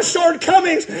see my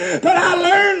shortcomings. But I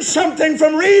learned something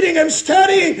from reading and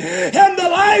studying in the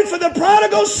life of the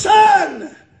prodigal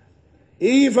son.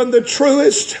 Even the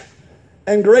truest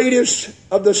and greatest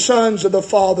of the sons of the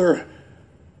Father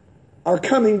are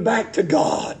coming back to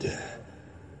God.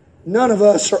 None of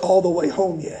us are all the way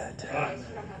home yet.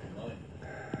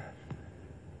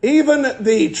 Even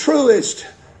the truest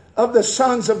of the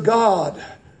sons of God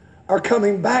are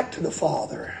coming back to the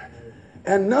Father.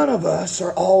 And none of us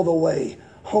are all the way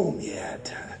home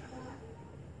yet.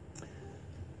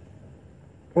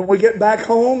 When we get back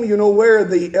home, you know where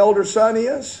the elder son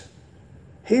is?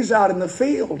 He's out in the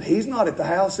field. He's not at the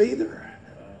house either.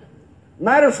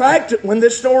 Matter of fact, when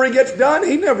this story gets done,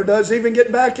 he never does even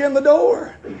get back in the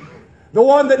door. The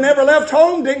one that never left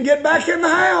home didn't get back in the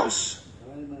house.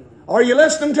 Are you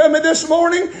listening to me this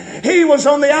morning? He was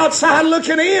on the outside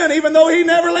looking in, even though he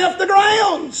never left the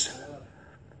grounds.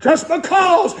 Just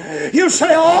because you say,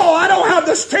 oh, I don't have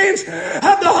the stench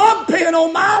of the hog pen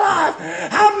on my life.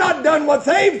 I've not done what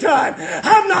they've done.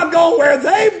 I've not gone where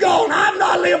they've gone. I've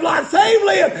not lived like they've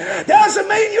lived. Doesn't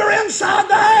mean you're inside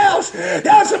the house.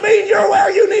 Doesn't mean you're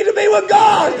where you need to be with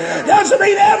God. Doesn't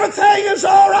mean everything is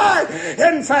all right.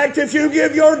 In fact, if you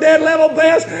give your dead level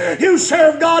best, you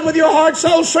serve God with your heart,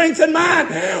 soul, strength, and mind.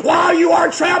 While you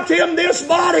are trapped in this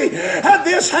body, at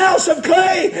this house of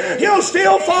clay, you'll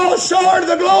still fall short of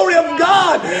the glory of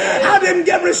God. I didn't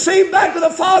get received back to the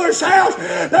Father's house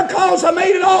because I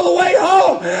made it all the way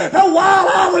home. But while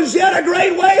I was yet a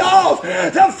great way off,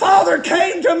 the Father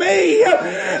came to me.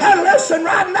 And listen,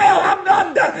 right now,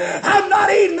 I'm not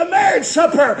eating the marriage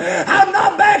supper. I'm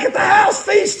not back at the house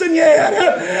feasting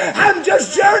yet. I'm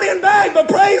just journeying back. But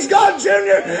praise God,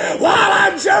 Junior, while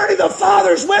I journey, the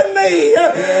Father's with me.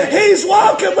 He's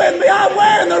walking with me. I'm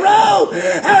wearing the robe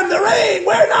and the ring.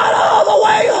 We're not all the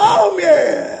way home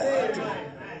yet.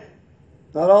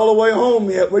 Not all the way home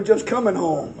yet. We're just coming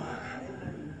home.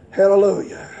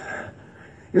 Hallelujah.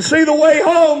 You see, the way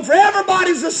home for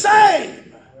everybody's the same.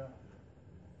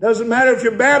 Doesn't matter if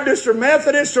you're Baptist or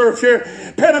Methodist or if you're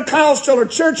Pentecostal or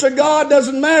Church of God.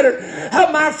 Doesn't matter.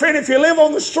 My friend, if you live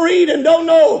on the street and don't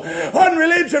know one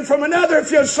religion from another, if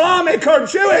you're Islamic or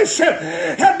Jewish,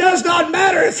 it does not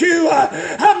matter if you,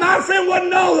 my friend,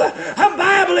 wouldn't know the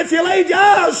Bible if you laid your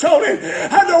eyes on it.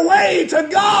 The way to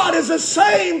God is the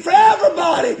same for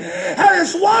everybody. And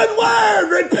it's one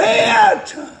word: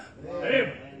 repent.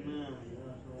 Amen.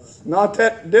 Not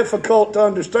that difficult to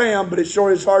understand, but it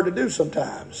sure is hard to do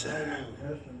sometimes.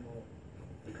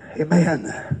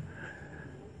 Amen.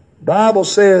 Bible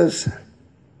says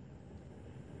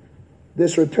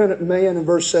this repentant man in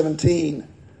verse 17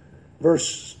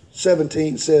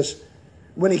 says,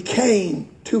 when he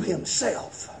came to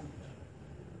himself.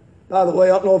 By the way,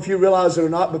 I don't know if you realize it or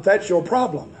not, but that's your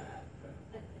problem.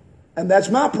 And that's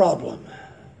my problem.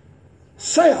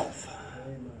 Self.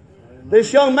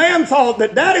 This young man thought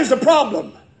that daddy's the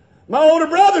problem. My older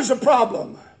brother's the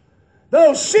problem.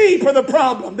 Those sheep are the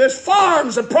problem. This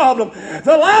farm's the problem.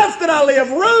 The life that I live,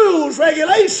 rules,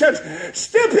 regulations,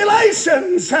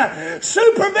 stipulations,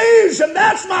 supervision,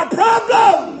 that's my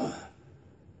problem.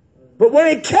 But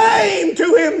when he came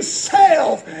to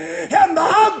himself in the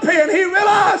hog pen, he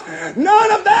realized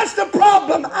none of that's the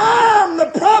problem. I'm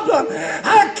the problem.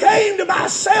 I came to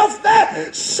myself.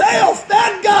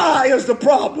 That guy is the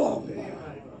problem.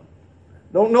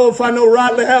 Don't know if I know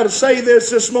rightly how to say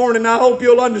this morning. I hope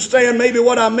you'll understand maybe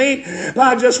what I mean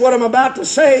by just what I'm about to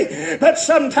say. But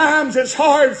sometimes it's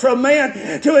hard for a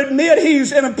man to admit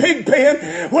he's in a pig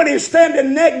pen when he's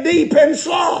standing neck deep in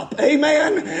slop.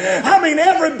 Amen. I mean,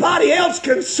 everybody else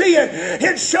can see it.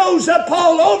 It shows up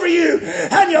all over you,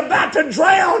 and you're about to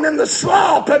drown in the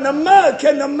slop and the muck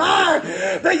and the mire.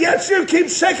 But yet you keep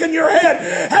shaking your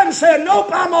head and saying, nope,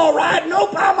 I'm all right.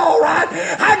 Nope, I'm all right.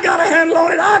 I got a handle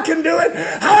on it. I can do it.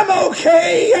 I'm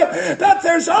okay. But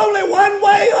there's only one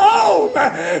way home.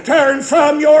 Turn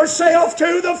from yourself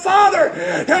to the Father.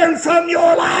 Turn from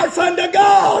your life unto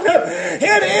God.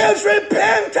 It is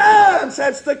repentance.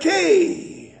 That's the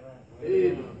key.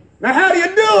 Now, how do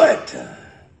you do it?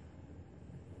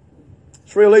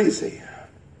 It's real easy.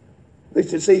 At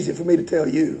least it's easy for me to tell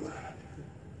you.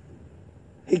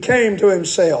 He came to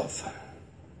himself.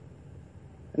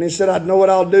 And he said, I know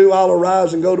what I'll do. I'll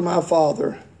arise and go to my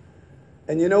Father.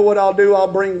 And you know what I'll do?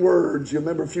 I'll bring words. You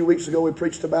remember a few weeks ago we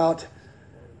preached about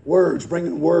words,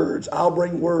 bringing words. I'll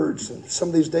bring words. And some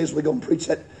of these days we're going to preach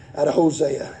that out of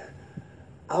Hosea.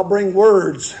 I'll bring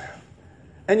words.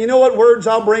 And you know what words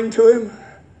I'll bring to him?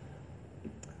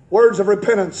 Words of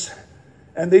repentance.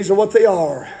 And these are what they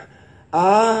are.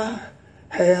 I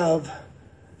have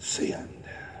sinned.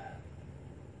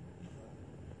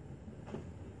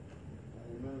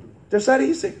 Just that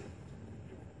easy.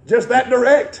 Just that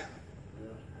direct.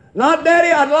 Not,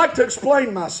 Daddy, I'd like to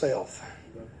explain myself.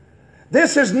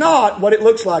 This is not what it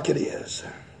looks like it is.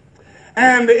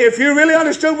 And if you really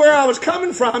understood where I was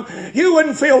coming from, you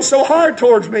wouldn't feel so hard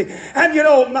towards me. And you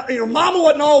know, Mama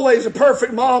wasn't always a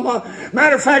perfect mama.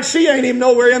 Matter of fact, she ain't even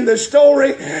nowhere in this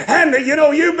story. And you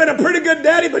know, you've been a pretty good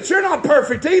daddy, but you're not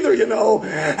perfect either, you know.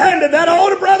 And that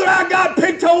older brother I got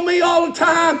picked on me all the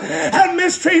time and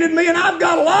mistreated me, and I've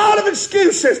got a lot of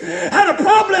excuses. And I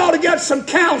probably ought to get some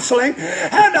counseling.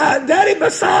 And Daddy,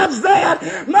 besides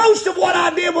that, most of what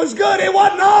I did was good. It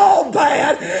wasn't all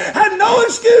bad. And no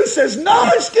excuses.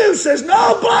 No excuses,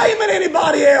 no blaming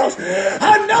anybody else,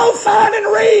 and no finding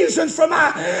reasons for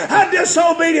my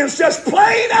disobedience. Just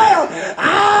plain out,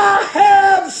 I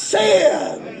have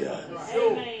sinned.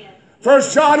 Amen.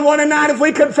 1 John 1:9, if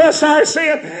we confess our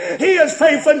sin, He is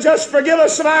faithful and just forgive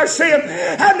us of our sin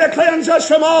and to cleanse us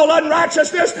from all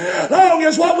unrighteousness. Long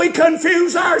as what we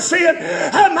confuse our sin,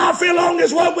 and my friend, long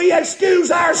as what we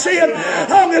excuse our sin,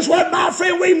 long as what, my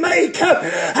friend, we make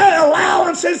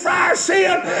allowances for our sin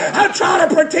and try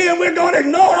to pretend we're going to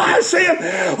ignore our sin,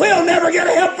 we'll never get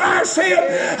help for our sin.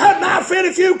 And my friend,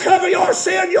 if you cover your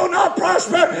sin, you'll not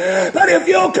prosper. But if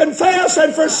you'll confess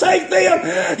and forsake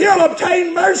them, you'll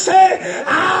obtain mercy.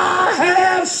 I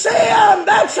have sinned.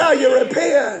 That's how you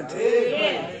repent.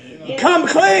 Come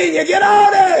clean. You get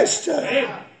honest.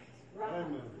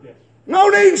 No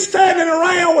need standing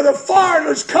around with a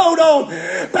foreigner's coat on,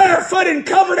 barefoot and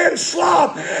covered in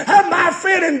slop, and my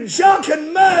friend in junk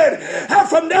and mud, and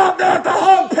from down there at the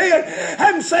hog pen,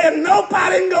 and saying, nope, I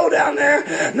didn't go down there.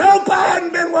 Nope, I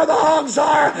hadn't been where the hogs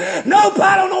are. Nope,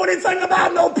 I don't know anything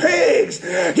about no pigs.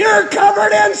 You're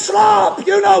covered in slop.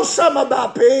 You know something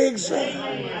about pigs.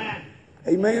 Amen.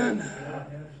 Amen.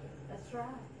 That's right.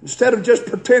 Instead of just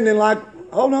pretending like,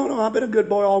 oh, no, I've been a good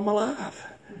boy all my life.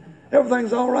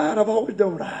 Everything's all right. I've always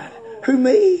done right. Who,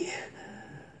 me?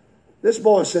 This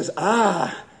boy says,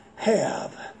 I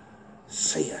have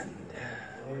sinned.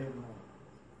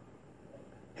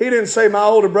 He didn't say my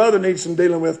older brother needs some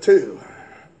dealing with too.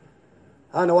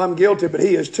 I know I'm guilty, but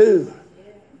he is too.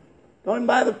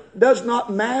 Does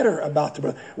not matter about the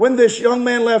brother. When this young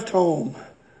man left home,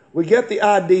 we get the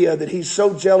idea that he's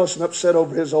so jealous and upset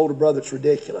over his older brother, it's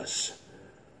ridiculous.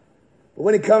 But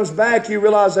when he comes back, you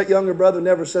realize that younger brother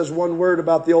never says one word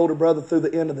about the older brother through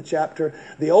the end of the chapter.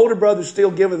 The older brother's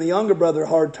still giving the younger brother a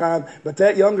hard time, but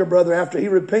that younger brother, after he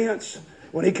repents,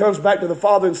 when he comes back to the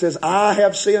Father and says, I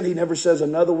have sinned, he never says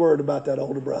another word about that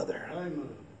older brother. Amen.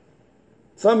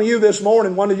 Some of you this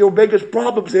morning, one of your biggest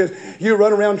problems is you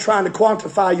run around trying to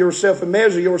quantify yourself and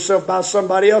measure yourself by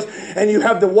somebody else, and you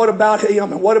have the what about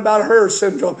him and what about her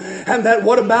syndrome and that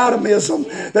what about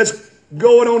himism that's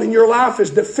going on in your life is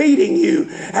defeating you.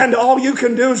 And all you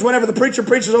can do is whenever the preacher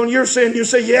preaches on your sin, you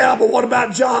say, yeah, but what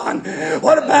about John?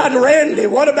 What about Randy?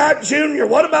 What about Junior?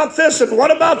 What about this and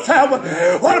what about that one?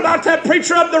 What about that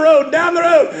preacher up the road, down the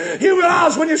road? You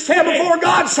realize when you stand before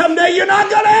God someday, you're not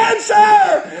going to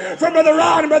answer for Brother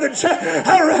Ron and Brother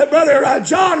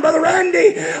John, Brother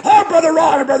Randy, or Brother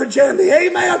Ron or Brother Jandy.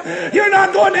 Amen. You're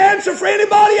not going to answer for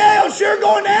anybody else. You're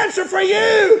going to answer for you.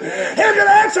 You're going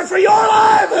to answer for your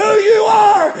life, who you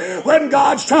are. When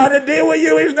God's trying to deal with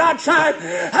you, He's not trying,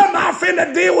 my friend,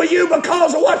 to deal with you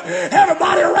because of what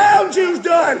everybody around you's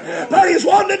done, but He's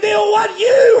wanting to deal with what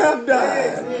you have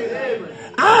done.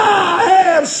 I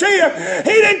have sinned.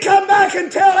 He didn't come back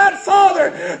and tell that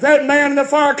father, that man in the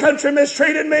far country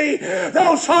mistreated me.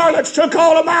 Those harlots took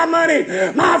all of my money.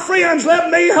 My friends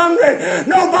left me hungry.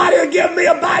 Nobody would give me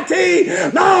a bite to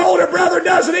eat. My older brother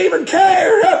doesn't even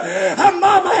care. Her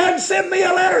mama hadn't sent me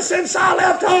a letter since I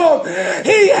left home.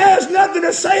 He has nothing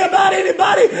to say about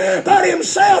anybody but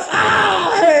himself.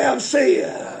 I have sinned.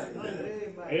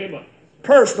 Amen.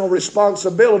 Personal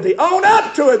responsibility. Own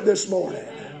up to it this morning.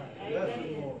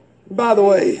 By the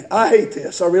way, I hate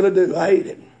this. I really do. I hate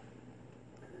it.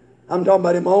 I'm talking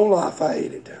about in my own life. I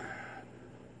hate it.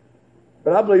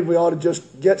 But I believe we ought to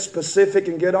just get specific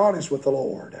and get honest with the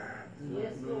Lord.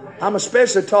 Yes, Lord. I'm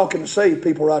especially talking to saved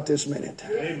people right this minute.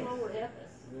 Yes,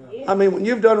 I mean, when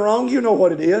you've done wrong, you know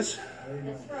what it is.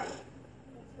 That's right.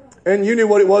 And you knew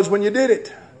what it was when you did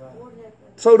it.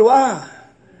 So do I.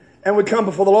 And we come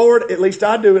before the Lord, at least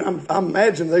I do, and I'm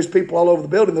imagining there's people all over the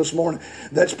building this morning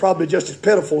that's probably just as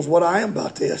pitiful as what I am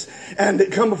about this. And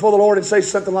come before the Lord and say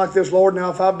something like this, Lord,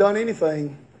 now if I've done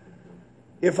anything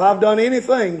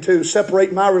to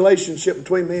separate my relationship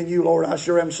between me and you, Lord, I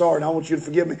sure am sorry, and I want you to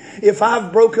forgive me. If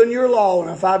I've broken your law, and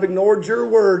if I've ignored your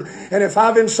word, and if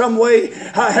I've in some way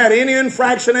had any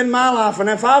infraction in my life, and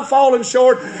if I've fallen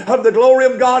short of the glory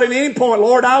of God at any point,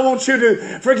 Lord, I want you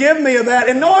to forgive me of that.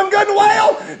 And knowing good and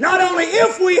well, not only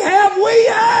if we have, we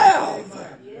have.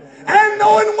 And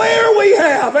knowing where we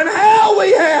have, and how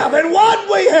we have, and what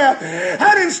we have.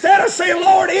 And instead of saying,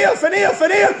 Lord, if,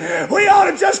 we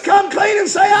ought to just come clean and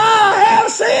say, I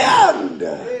have sinned.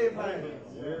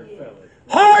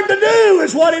 Hard to do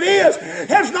is what it is.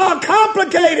 It's not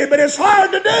complicated, but it's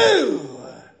hard to do.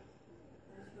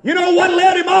 You know what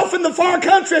led him off in the far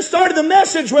country? I started the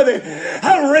message with him.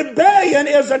 Rebellion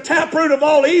is the taproot of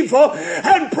all evil,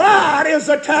 and pride is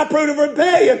the taproot of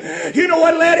rebellion. You know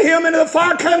what led him into the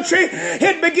far country?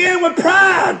 It began with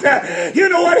pride. You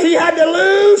know what he had to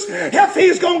lose? If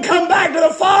he's going to come back to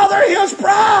the Father, his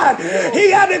pride.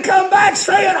 He had to come back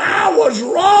saying, I was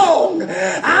wrong.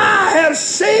 I have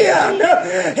sinned.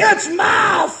 It's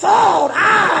my fault.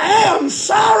 I am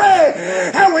sorry.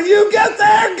 And when you get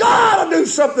there, God will do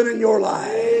something in your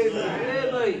life.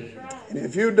 And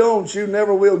if you don't, you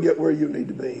never will get where you need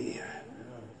to be.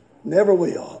 Never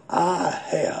will. I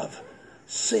have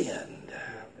sinned.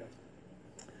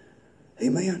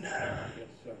 Amen.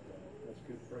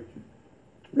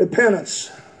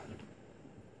 Repentance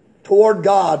toward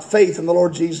God, faith in the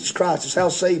Lord Jesus Christ is how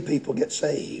saved people get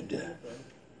saved.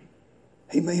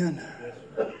 Amen.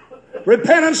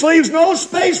 Repentance leaves no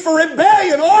space for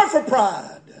rebellion or for pride.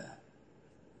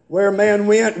 Where man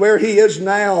went, where he is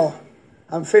now,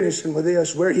 I'm finishing with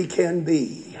this, where he can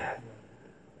be.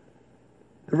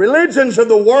 The religions of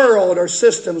the world are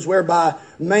systems whereby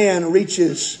man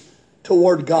reaches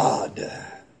toward God.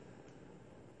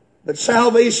 But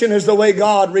salvation is the way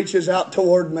God reaches out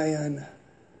toward man.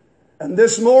 And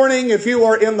this morning, if you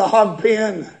are in the hog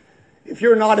pen, if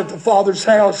you're not at the Father's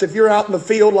house, if you're out in the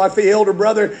field like the elder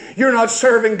brother, you're not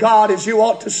serving God as you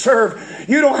ought to serve.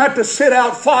 You don't have to sit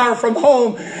out far from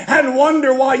home and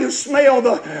wonder why you smell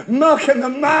the muck and the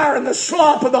mire and the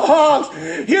slop of the hogs.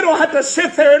 You don't have to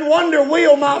sit there and wonder,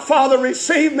 will my Father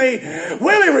receive me?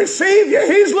 Will He receive you?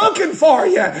 He's looking for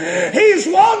you. He's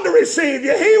wanting to receive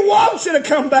you. He wants you to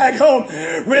come back home.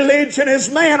 Religion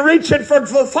is man reaching for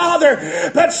the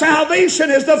Father, but salvation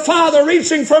is the Father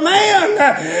reaching for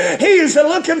man. He's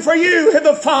looking for you.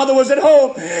 The Father was at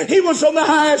home. He was on the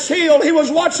highest hill. He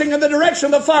was watching in the direction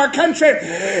of the far country.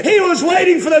 He was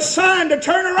waiting for the sign to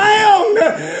turn around.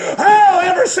 Oh,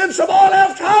 ever since the boy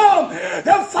left home,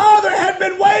 the Father had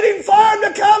been waiting for him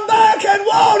to come back and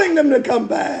wanting them to come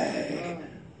back.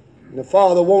 And the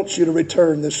Father wants you to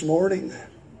return this morning.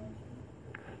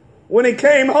 When he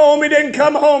came home, he didn't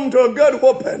come home to a good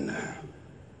whooping.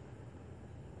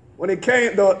 When he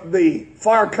came, the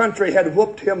far country had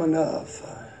whooped him enough.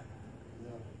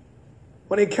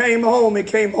 When he came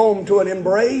home to an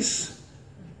embrace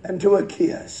and to a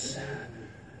kiss.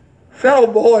 Fellow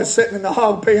boy sitting in the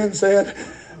hog pen said,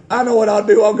 I know what I'll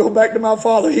do. I'll go back to my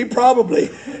father. He probably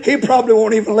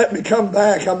won't even let me come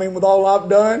back. I mean, with all I've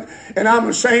done, and I'm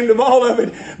ashamed of all of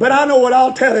it. But I know what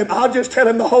I'll tell him. I'll just tell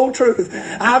him the whole truth.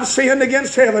 I've sinned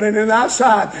against heaven and in thy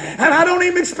sight, and I don't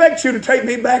even expect you to take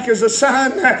me back as a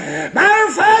son. Matter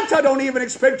of fact, I don't even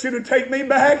expect you to take me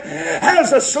back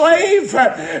as a slave.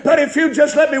 But if you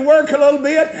just let me work a little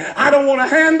bit, I don't want a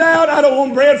handout. I don't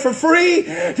want bread for free.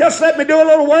 Just let me do a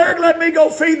little work. Let me go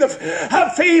feed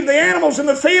the animals in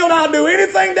the field. I'll do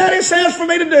anything Daddy says for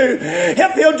me to do.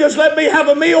 If he'll just let me have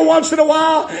a meal once in a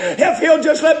while, if he'll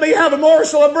just let me have a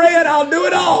morsel of bread, I'll do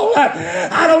it all.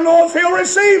 I don't know if he'll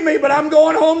receive me, but I'm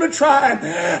going home to try him.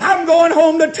 I'm going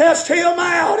home to test him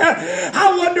out.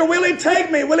 I wonder, will he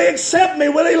take me? Will he accept me?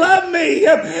 Will he love me?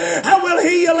 How will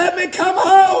he let me come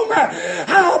home?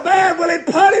 How bad will he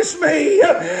punish me?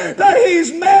 That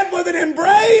he's met with an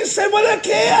embrace and with a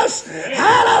kiss.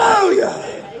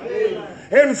 Hallelujah.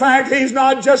 In fact, he's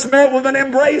not just met with an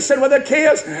embrace and with a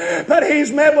kiss, but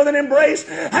he's met with an embrace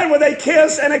and with a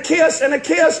kiss and a kiss and a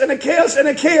kiss and a kiss and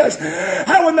a kiss.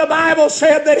 And when the Bible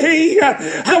said that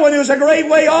when he was a great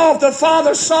way off, the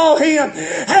Father saw him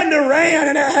and ran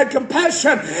and had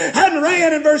compassion and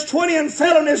ran in verse 20 and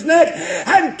fell on his neck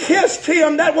and kissed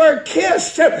him. That word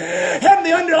kissed him in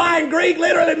the underlying Greek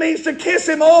literally means to kiss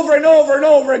him over and over and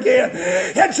over again.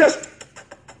 It just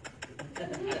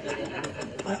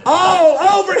all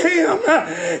over him.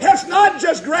 It's not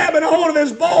just grabbing a hold of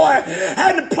his boy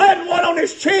and planting one on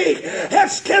his cheek.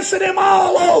 It's kissing him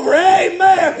all over.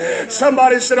 Amen.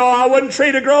 Somebody said, I wouldn't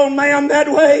treat a grown man that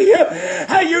way.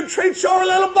 Hey, you treat your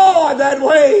little boy that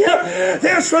way.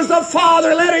 This was the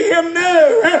Father letting him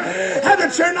know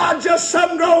that you're not just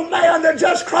some grown man that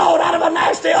just crawled out of a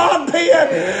nasty hog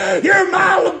pen. You're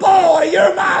my little boy.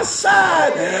 You're my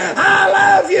son.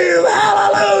 I love you.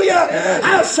 Hallelujah.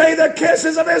 I say the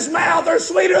kisses of his mouth are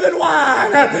sweeter than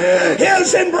wine.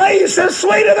 His embrace is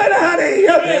sweeter than honey.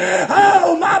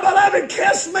 Oh, my beloved,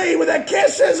 kiss me with the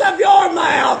kisses of your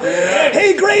mouth.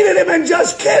 He greeted him and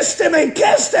just kissed him and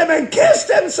kissed him and kissed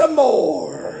him some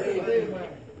more.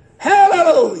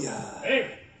 Hallelujah.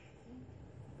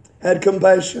 Had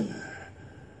compassion.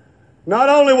 Not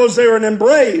only was there an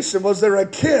embrace and was there a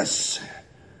kiss,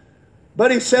 but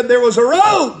he said there was a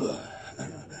robe.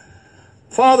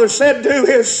 Father said to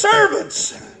his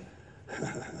servants,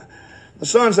 the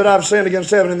sons that I've sinned against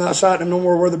heaven in thy sight, and no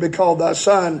more worthy to be called thy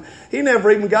son. He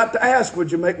never even got to ask, would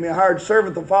you make me a hired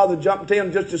servant? The father jumped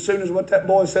in just as soon as what that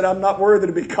boy said, I'm not worthy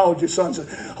to be called your son. Said,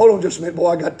 hold on just a minute,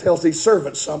 boy, I got to tell these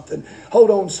servants something. Hold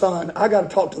on, son, I got to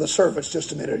talk to the servants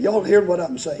just a minute. Y'all hear what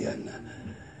I'm saying?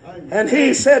 And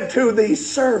he said to these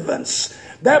servants,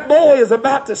 that boy is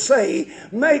about to say,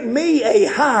 make me a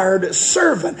hired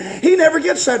servant. He never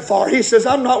gets that far. He says,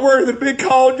 I'm not worthy to be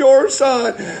called your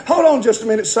son. Hold on just a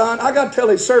minute, son. I got to tell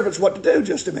his servants what to do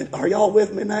just a minute. Are y'all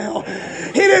with me now?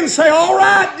 He didn't say, all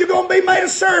right, you're going to be made a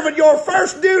servant. Your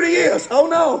first duty is. Oh,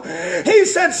 no. He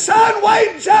said, son,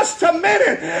 wait just a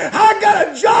minute. I got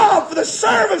a job for the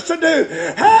servants to do.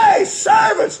 Hey,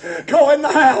 servants, go in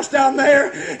the house down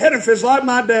there. And if it's like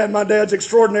my dad's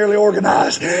extraordinarily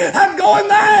organized. I'm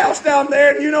going the house down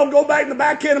there, and go back in the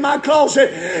back end of my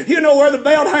closet. You know where the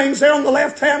belt hangs there on the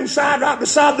left-hand side, right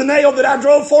beside the nail that I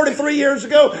drove 43 years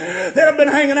ago. That have been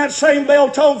hanging that same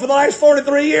belt on for the last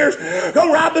 43 years.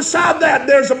 Go right beside that.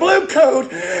 There's a blue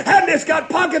coat, and it's got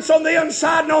pockets on the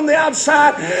inside and on the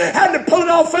outside. And to pull it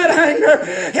off that hanger,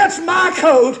 it's my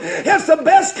coat. It's the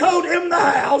best coat in the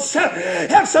house.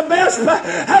 It's the best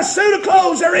suit of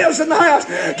clothes there is in the house.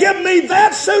 Give me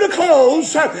that suit of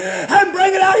clothes and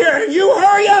bring it out here. And you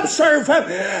hurry up, servant.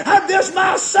 This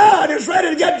my son is ready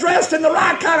to get dressed in the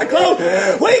right kind of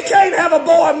clothes. We can't have a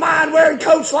boy of mine wearing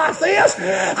coats like this.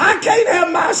 I can't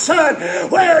have my son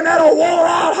wearing that old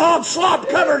wore-out, hog slop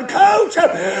covered coat.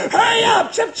 Hurry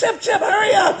up, chip, chip, chip,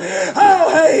 hurry up. Oh,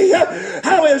 hey,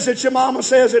 how is it your mama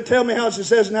says it? Tell me how she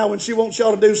says it now when she wants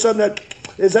y'all to do something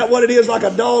is that what it is, like a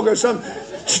dog or something?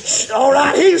 All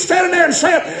right, he's standing there and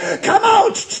saying, come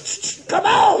on, come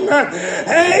on.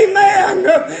 Amen.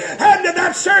 And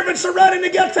that servants are running to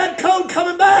get that coat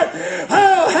coming back.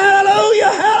 Oh, hallelujah,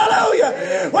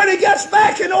 hallelujah. When he gets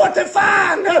back, you know what they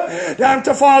find. Down at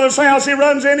the father's house, he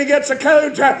runs in, he gets a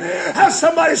coat.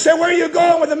 Somebody said, where are you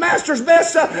going with the master's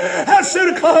best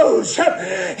suit of clothes?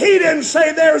 He didn't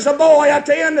say there's a boy at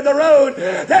the end of the road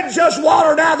that just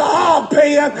watered out the hog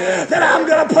pen that I'm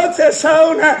going to put this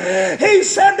on. He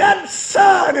said that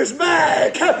son is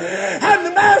back. And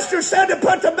the master said to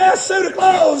put the best suit of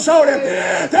clothes on him.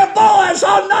 The boys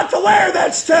ought not to wear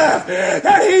that stuff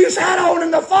that he's had on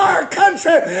in the far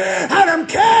country. And I'm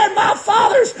carrying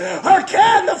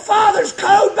the father's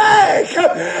coat back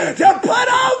to put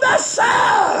on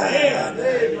son.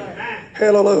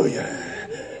 Hallelujah.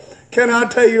 Can I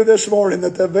tell you this morning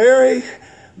that the very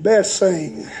best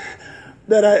thing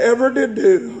that I ever did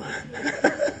do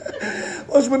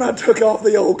was when I took off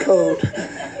the old coat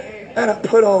and I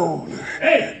put on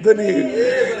the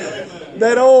new.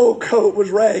 That old coat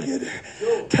was ragged,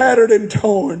 tattered and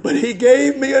torn, but He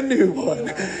gave me a new one.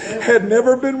 Had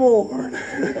never been worn.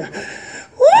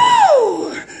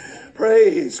 Woo!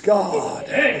 Praise God.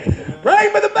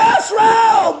 Bring me the best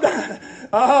robe.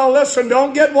 Oh, listen,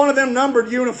 don't get one of them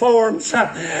numbered uniforms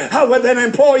with an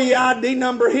employee ID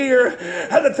number here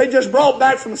that they just brought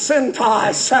back from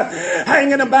Cintas,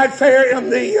 hanging back there in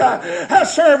the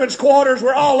servants' quarters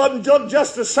where all of them look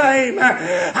just the same.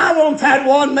 I want that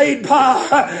one made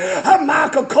by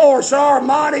Michael Kors or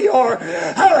Armani, or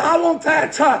I want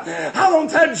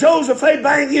that Joseph A.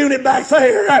 Bank unit back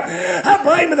there.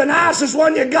 Bring me the nicest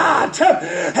one you got.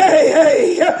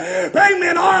 Hey, bring me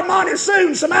an Armani suit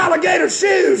and some alligator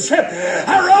shoes, a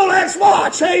Rolex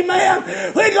watch. Amen.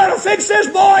 We're going to fix this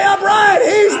boy up right.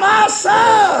 He's my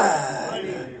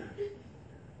son.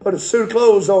 Put a suit of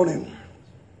clothes on him.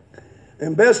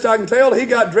 And best I can tell, he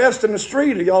got dressed in the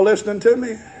street. Are y'all listening to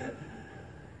me?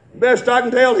 Best I can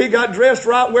tell, he got dressed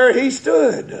right where he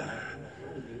stood.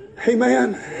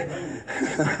 Amen.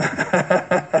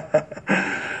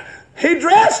 He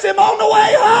dressed him on the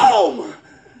way home.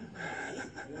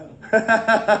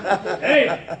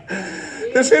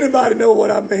 Does anybody know what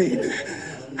I mean?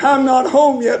 I'm not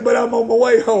home yet, but I'm on my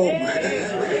way home.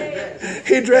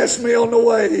 He dressed me on the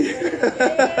way.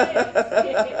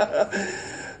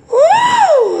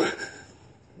 Woo!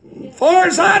 As far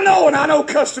as I know, and I know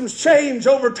customs change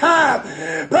over time,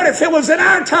 but if it was in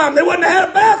our time, they wouldn't have had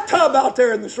a bathtub out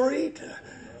there in the street.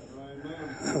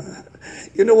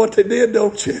 You know what they did,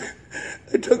 don't you?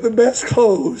 They took the best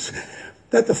clothes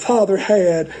that the father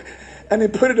had, and they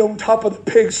put it on top of the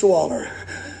pig swaller.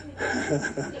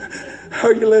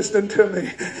 Are you listening to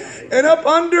me? And up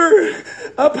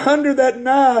under that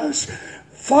nice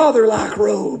father-like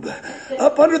robe,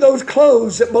 up under those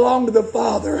clothes that belonged to the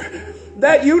father,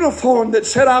 that uniform that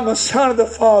said, I'm a son of the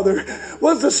Father,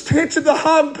 was the stench of the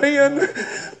hog pen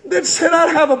that said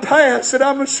I'd have a past that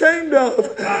I'm ashamed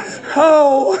of.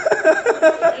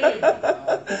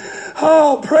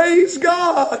 Oh, praise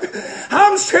God.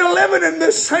 I'm still living in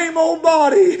this same old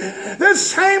body,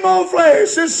 this same old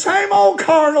flesh, this same old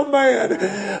carnal man.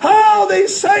 Oh,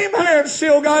 these same hands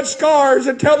still got scars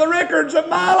that tell the records of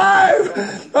my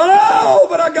life. Oh,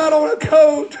 but I got on a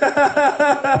coat.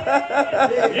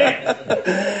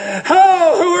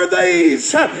 Oh, who are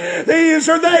these? These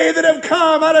are they that have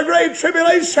come out of great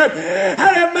tribulation and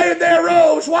have made their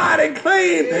robes white and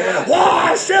clean,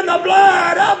 washed in the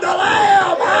blood of the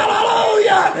Lamb.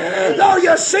 Hallelujah. Though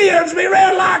your sins be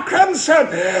red like crimson,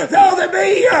 though they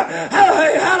be,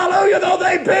 hallelujah, though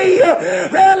they be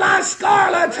red like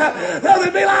scarlet, though they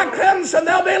be like crimson,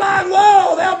 they'll be like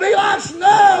wool, they'll be like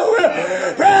snow.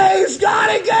 Praise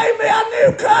God, He gave me a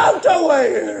new coat to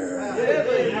wear.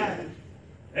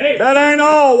 Hey. That ain't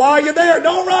all. While you're there,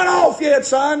 don't run off yet,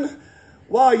 son.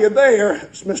 While you're there,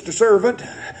 Mr. Servant,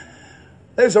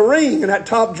 there's a ring in that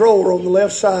top drawer on the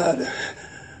left side.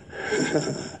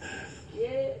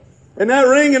 And that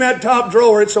ring in that top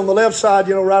drawer, it's on the left side,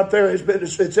 right there.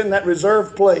 It's in that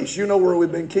reserved place. You know where we've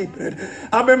been keeping it.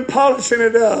 I've been polishing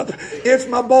it up. It's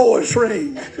my boy's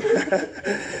ring.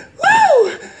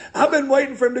 Woo! I've been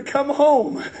waiting for him to come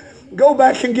home. Go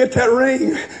back and get that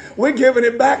ring. We're giving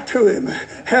it back to him.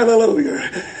 Hallelujah.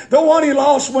 The one he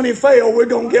lost when he failed, we're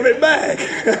going to give it back.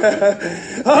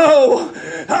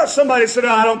 Somebody said,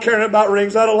 I don't care about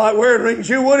rings. I don't like wearing rings.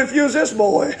 You would if you was this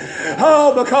boy.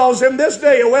 Oh, because in this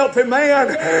day, a wealthy man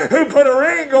who put a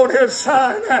ring on his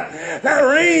son, that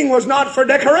ring was not for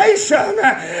decoration.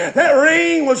 That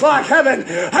ring was like having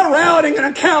a routing and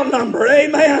account number.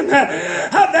 Amen.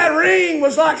 That ring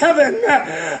was like having,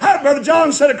 Brother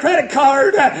John said, a credit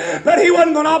card, but he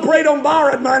wasn't going to operate on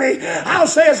borrowed money. I'll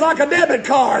say it's like a debit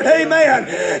card. Amen.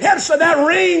 And so that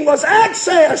ring was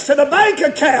access to the bank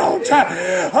account.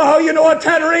 Oh, you know what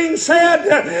that ring said?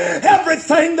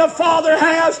 Everything the Father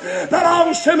has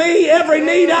belongs to me. Every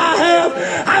need I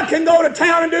have, I can go to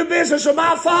town and do business with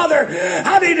my Father.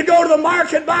 I need to go to the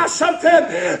market, buy something.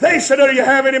 They said, do you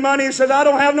have any money? He says, I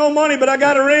don't have no money, but I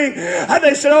got a ring. And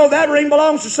they said, oh, that ring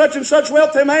belongs to such and such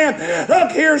wealthy man.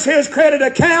 Look, here's his credit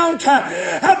account.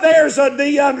 There's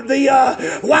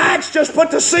the wax. Just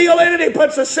put the seal in it. He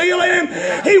puts the seal in.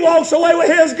 He walks away with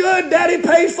his good. Daddy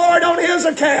pays for it on his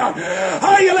account.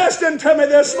 Are you listening to me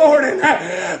this morning?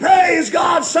 Praise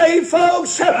God, saved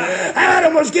folks.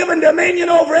 Adam was given dominion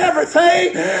over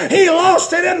everything. He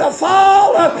lost it in the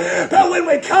fall. But when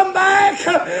we come back,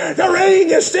 the ring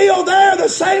is still there, the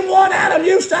same one Adam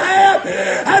used to have.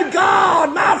 And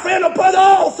God, my friend, will put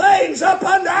all things up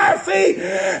under our feet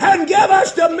and give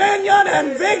us dominion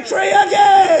and victory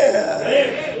again.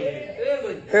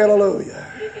 Amen. Hallelujah.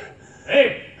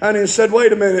 And he said,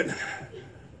 wait a minute.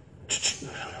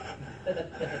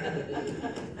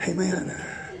 Amen.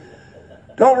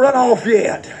 Don't run off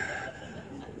yet.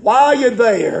 While you're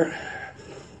there,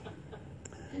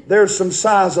 there's some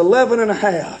size 11 and a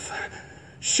half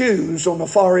shoes on the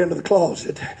far end of the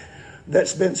closet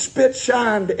that's been spit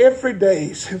shined every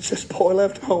day since this boy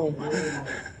left home.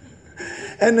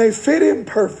 And they fit him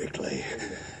perfectly.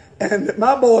 And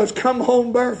my boy's come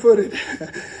home barefooted.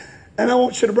 And I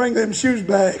want you to bring them shoes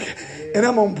back. And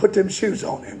I'm going to put them shoes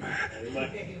on him.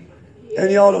 And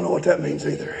y'all don't know what that means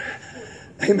either.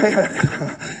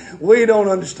 Amen. We don't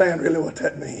understand really what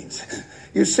that means.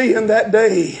 You see, in that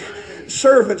day,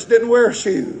 servants didn't wear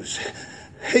shoes.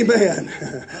 Amen.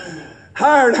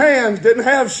 Hired hands didn't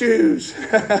have shoes.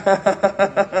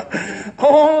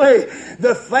 Only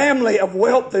the family of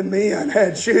wealthy men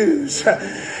had shoes.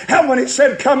 And when he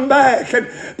said, come back and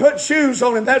put shoes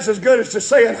on him, that's as good as to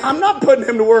saying, I'm not putting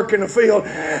him to work in the field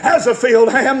as a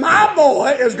field hand. My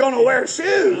boy is going to wear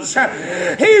shoes.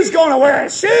 He's going to wear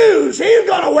shoes. He's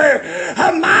going to wear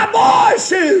my boy's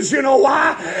shoes. You know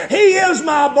why? He is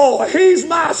my boy. He's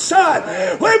my son.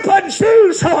 We're putting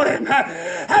shoes on him.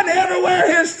 And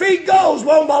everywhere his feet goes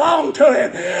won't belong to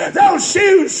him. Those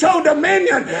shoes show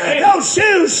dominion. Those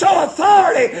shoes show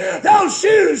authority. Those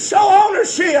shoes show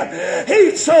ownership.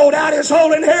 He sold out his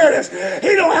whole inheritance.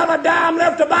 He don't have a dime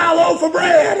left to buy a loaf of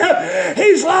bread.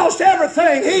 He's lost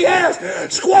everything. He has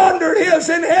squandered his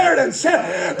inheritance.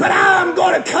 But I'm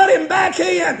going to cut him back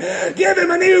in. Give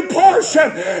him a new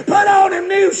portion. Put on him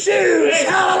new shoes.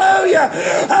 Hallelujah.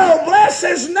 Oh, bless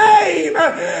his name.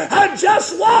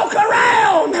 Just walk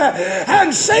around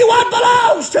and see what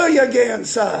belongs to you again,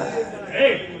 son.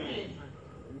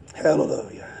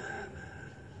 Hallelujah.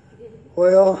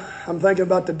 Well, I'm thinking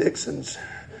about the Dixons.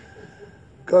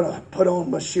 Gonna put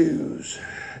on my shoes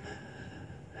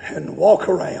and walk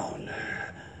around.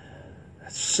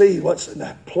 See what's in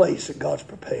that place that God's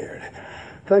prepared.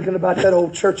 Thinking about that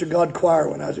old Church of God choir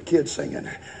when I was a kid singing.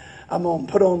 I'm gonna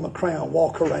put on my crown,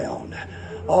 walk around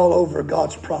all over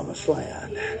God's promised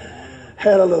land.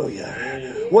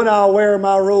 Hallelujah. When I wear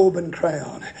my robe and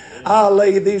crown, I'll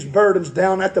lay these burdens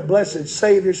down at the blessed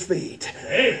Savior's feet.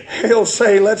 He'll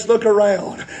say, let's look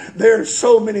around. There's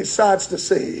so many sights to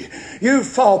see. You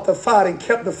fought the fight and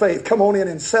kept the faith. Come on in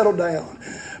and settle down.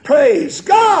 Praise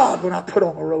God. When I put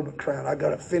on my robe and crown, I got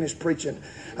to finish preaching.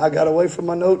 I got away from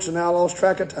my notes and now I lost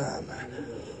track of time.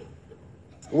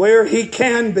 Where he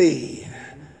can be.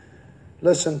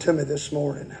 Listen to me this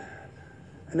morning.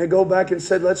 And they go back and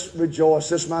said, let's rejoice.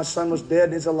 This my son was dead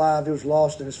and he's alive. He was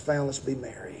lost and is found. Let's be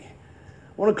merry.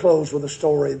 I want to close with a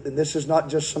story. And this is not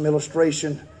just some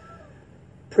illustration.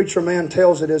 Preacher man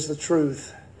tells it as the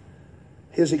truth.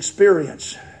 His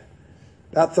experience.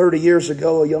 About 30 years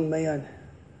ago, a young man,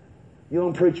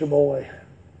 young preacher boy,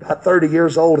 about 30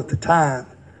 years old at the time,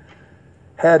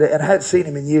 and I hadn't seen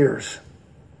him in years,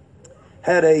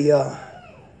 had a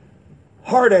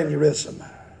heart aneurysm.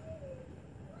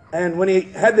 And when he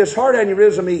had this heart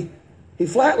aneurysm, he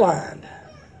flatlined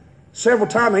several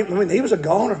times. I mean, he was a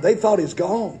goner. They thought he was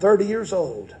gone, 30 years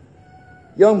old.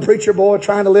 Young preacher boy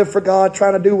trying to live for God,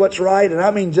 trying to do what's right. And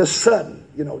I mean, just sudden,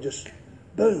 just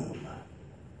boom.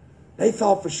 They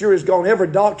thought for sure he was gone. Every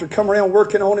doctor come around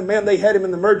working on him. Man, they had him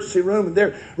in the emergency room and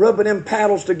they're rubbing them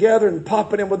paddles together and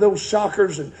popping him with those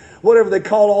shockers and whatever they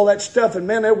call all that stuff. And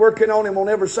man, they're working on him on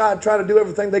every side, trying to do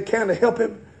everything they can to help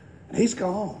him. And he's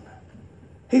gone.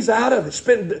 He's out of it.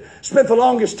 Spent the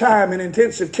longest time in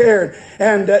intensive care.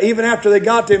 And even after they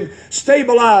got him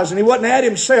stabilized and he wasn't at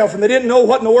himself and they didn't know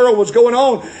what in the world was going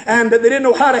on and they didn't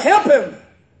know how to help him.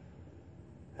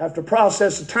 After a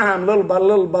process of time, little by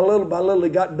little by little by little, he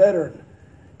got better and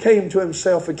came to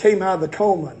himself and came out of the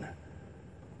coma and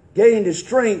gained his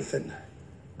strength and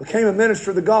became a minister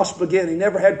of the gospel again. He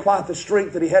never had quite the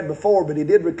strength that he had before, but he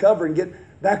did recover and get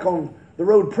back on the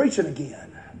road preaching again.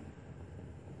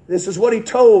 This is what he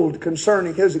told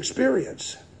concerning his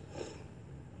experience.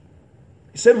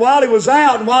 He said while he was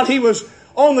out and while he was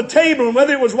on the table, and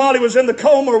whether it was while he was in the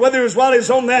coma or whether it was while he was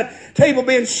on that table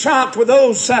being shocked with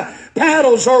those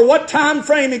paddles or what time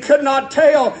frame, he could not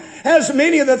tell, as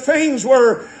many of the things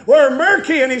were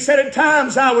murky. And he said at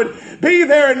times I would be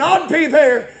there and not be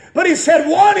there. But he said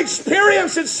one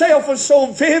experience itself was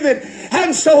so vivid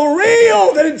and so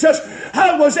real that it just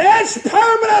was etched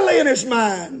permanently in his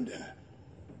mind.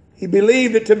 He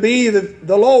believed it to be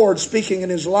the Lord speaking in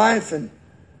his life, and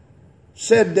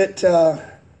said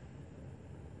that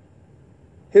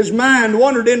his mind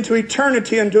wandered into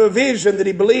eternity, into a vision that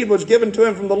he believed was given to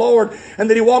him from the Lord, and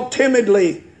that he walked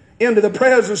timidly into the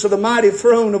presence of the mighty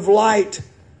throne of light,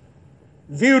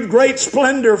 viewed great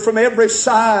splendor from every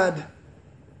side,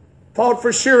 thought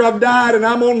for sure I've died and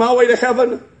I'm on my way to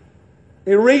heaven.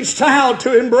 He reached out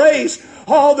to embrace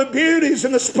all the beauties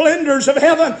and the splendors of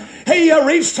heaven. He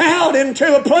reached out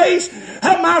into a place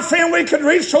that, my friend, we could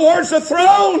reach towards the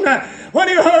throne when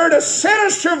he heard a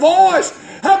sinister voice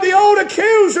of the old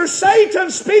accuser, Satan,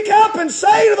 speak up and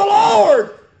say to the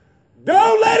Lord,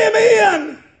 don't let him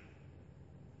in.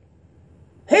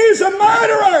 He's a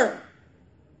murderer.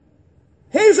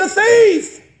 He's a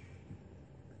thief.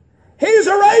 He's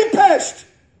a rapist.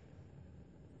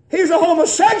 He's a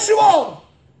homosexual.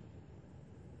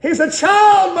 He's a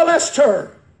child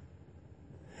molester.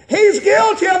 He's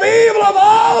guilty of evil of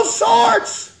all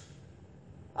sorts.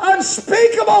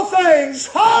 Unspeakable things,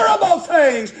 horrible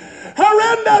things,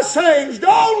 horrendous things.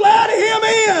 Don't let him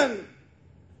in.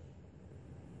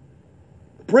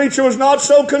 The preacher was not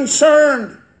so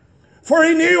concerned, for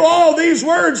he knew all these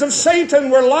words of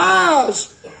Satan were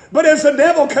lies. But as the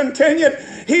devil continued,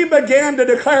 he began to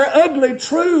declare ugly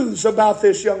truths about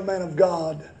this young man of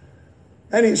God.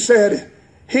 And he said,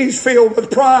 he's filled with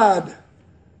pride.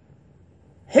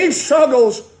 He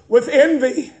struggles with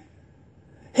envy.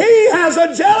 He has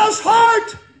a jealous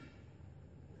heart.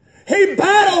 He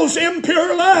battles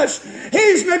impure lust.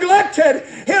 He's neglected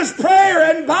his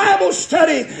prayer and Bible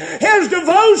study. His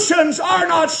devotions are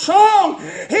not strong.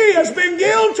 He has been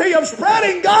guilty of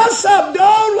spreading gossip.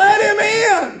 Don't let him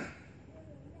in.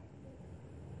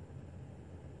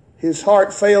 His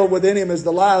heart failed within him as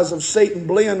the lies of Satan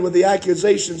blend with the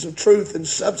accusations of truth and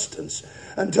substance,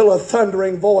 until a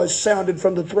thundering voice sounded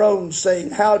from the throne saying,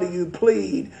 how do you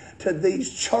plead to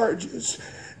these charges?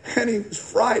 And he was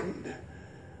frightened.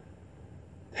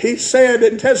 He said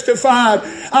and testified,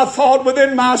 I thought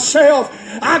within myself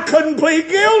I couldn't plead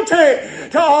guilty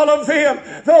to all of them,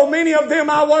 though many of them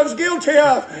I was guilty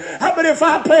of. But if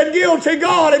I pled guilty,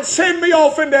 God would send me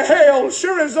off into hell,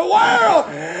 sure as the world.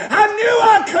 I knew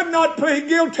I could not plead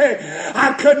guilty.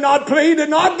 I could not plead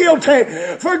not guilty,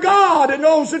 for God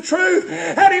knows the truth,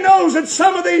 and He knows that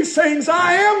some of these things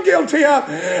I am guilty of.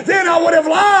 Then I would have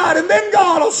lied, and then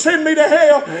God will send me to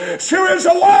hell, sure as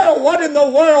the world. What in the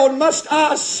world must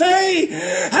I say?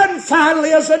 And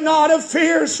finally, as a knot of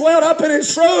fear swelled up in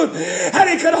his throat, and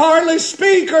he could hardly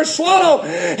speak or swallow,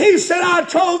 he said, I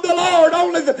told the Lord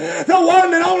only the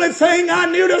one and only thing I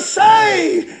knew to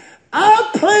say. I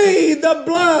plead the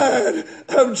blood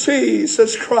of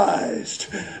Jesus Christ.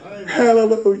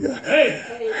 Hallelujah.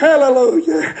 Hey.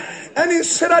 Hallelujah. And he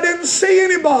said, I didn't see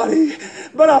anybody,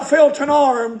 but I felt an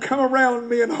arm come around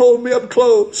me and hold me up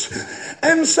close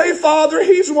and say, Father,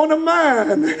 he's one of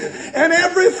mine. And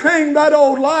everything that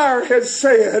old liar has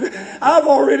said, I've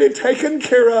already taken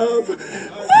care of. Woo!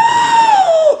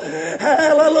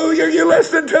 Hallelujah. You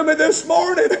listening to me this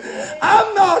morning?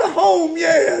 I'm not home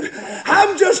yet.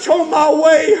 I'm just on my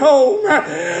way home.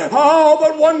 Oh,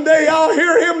 but one day I'll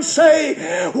hear him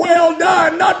say, well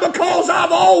done, not because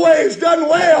I've always done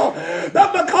well,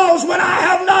 but because when I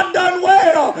have not done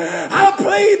well, I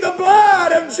plead the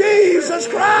blood of Jesus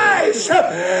Christ.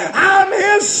 I'm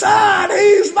his son.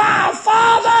 He's my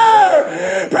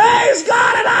father. Praise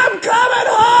God, and I'm coming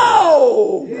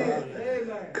home.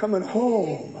 Coming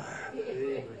home.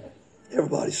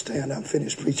 Everybody stand. I'm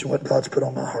finished preaching what God's put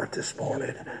on my heart this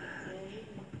morning.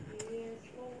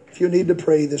 If you need to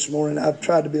pray this morning, I've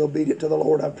tried to be obedient to the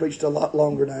Lord. I've preached a lot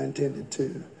longer than I intended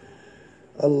to.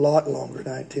 A lot longer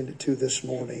than I intended to this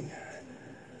morning.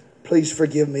 Please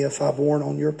forgive me if I've worn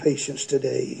on your patience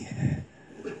today.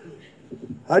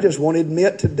 I just want to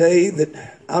admit today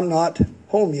that I'm not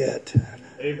home yet.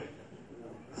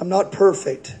 I'm not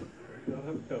perfect.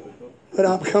 But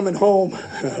I'm coming home.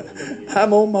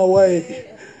 I'm on my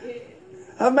way.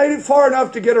 I've made it far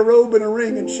enough to get a robe and a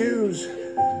ring and shoes.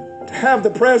 To have the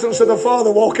presence of the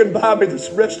Father walking by me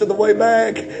the rest of the way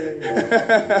back.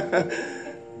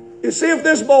 You see, if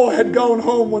this boy had gone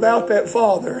home without that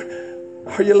father,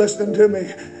 are you listening to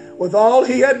me? With all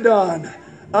he had done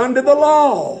under the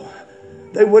law,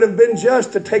 they would have been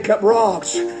just to take up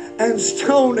rocks and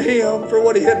stone him for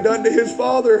what he had done to his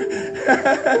father.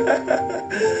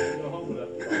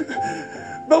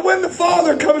 But when the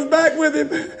father comes back with him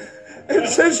and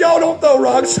says, y'all don't throw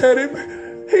rocks at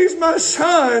him, He's my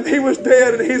son. He was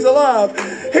dead and he's alive.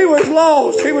 He was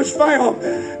lost. He was found.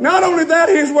 Not only that,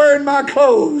 he's wearing my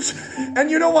clothes. And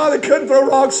you know why they couldn't throw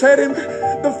rocks at him?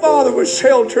 The Father was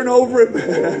sheltering over him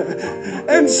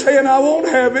and saying, I won't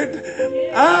have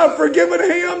it. I've forgiven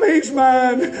him. He's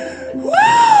mine.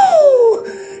 Woo!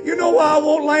 You know why I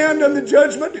won't land under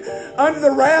judgment, under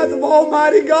the wrath of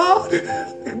Almighty God?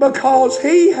 Because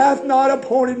he hath not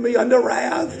appointed me unto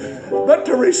wrath, but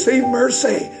to receive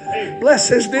mercy. Bless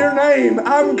his dear name.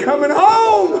 I'm coming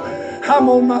home. I'm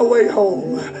on my way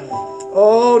home.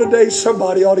 Oh, today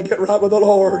somebody ought to get right with the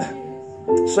Lord.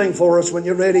 Sing for us when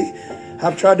you're ready.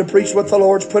 I've tried to preach what the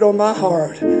Lord's put on my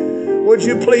heart. Would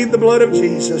you plead the blood of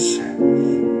Jesus?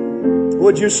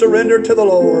 Would you surrender to the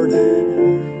Lord?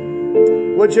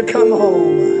 Would you come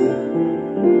home?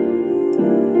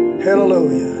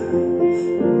 Hallelujah.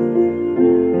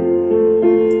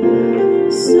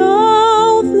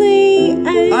 Softly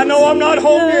and I know I'm not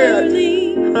home yet.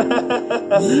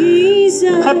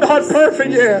 Jesus I'm not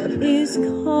perfect yet, is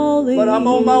calling, but I'm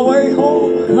on my way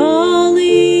home.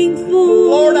 calling for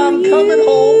Lord, I'm coming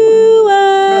home. you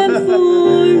and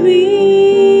for me.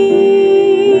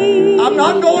 I'm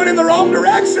not going in the wrong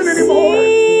direction anymore.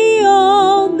 See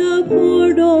on the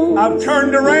portal, I've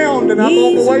turned around and I'm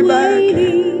on the way back.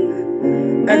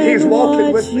 And he's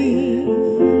walking with me.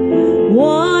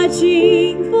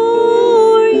 Watching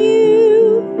for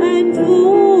you and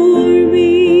for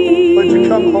me. Would you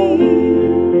come home?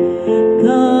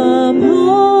 Come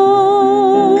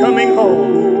home. Coming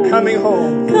home. Coming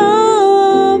home.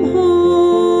 Come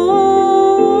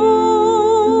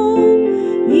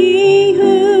home. Ye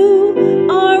who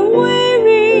are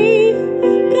weary,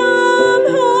 come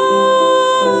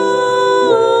home.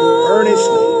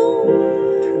 Earnestly,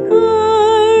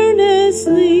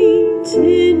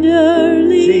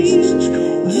 tenderly. Jesus is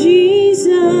calling.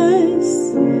 Jesus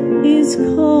is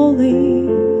calling,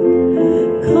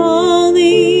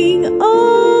 calling,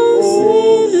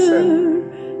 oh sinner,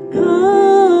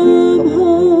 come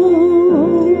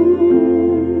home.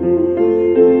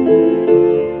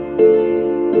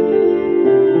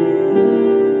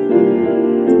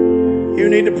 You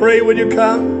need to pray. Will you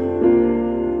come?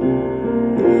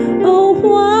 Oh,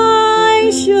 why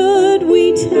should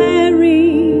we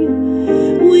tarry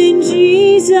when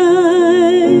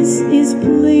Jesus is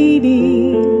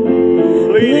pleading?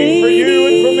 Pleading for you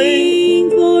and for me.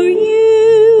 For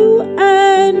you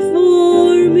and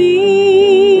for me.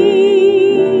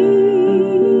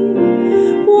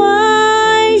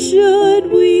 Why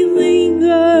should we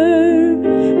linger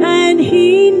and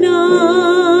heed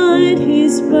not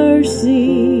his mercy?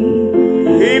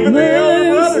 Even the elder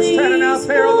brother standing out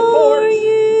there on the porch.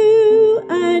 You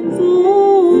and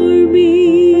for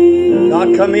me.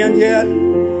 Not come in yet.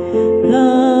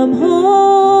 Come home,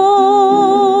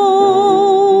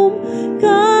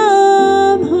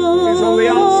 come home. He's on the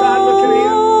outside looking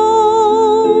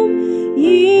in.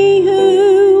 Ye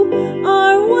who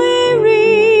are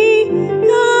weary,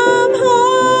 come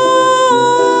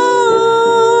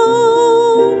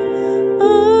home.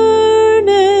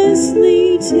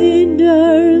 Earnestly,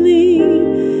 tenderly,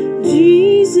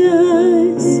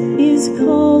 Jesus is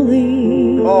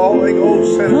calling. Calling, old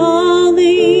sinner.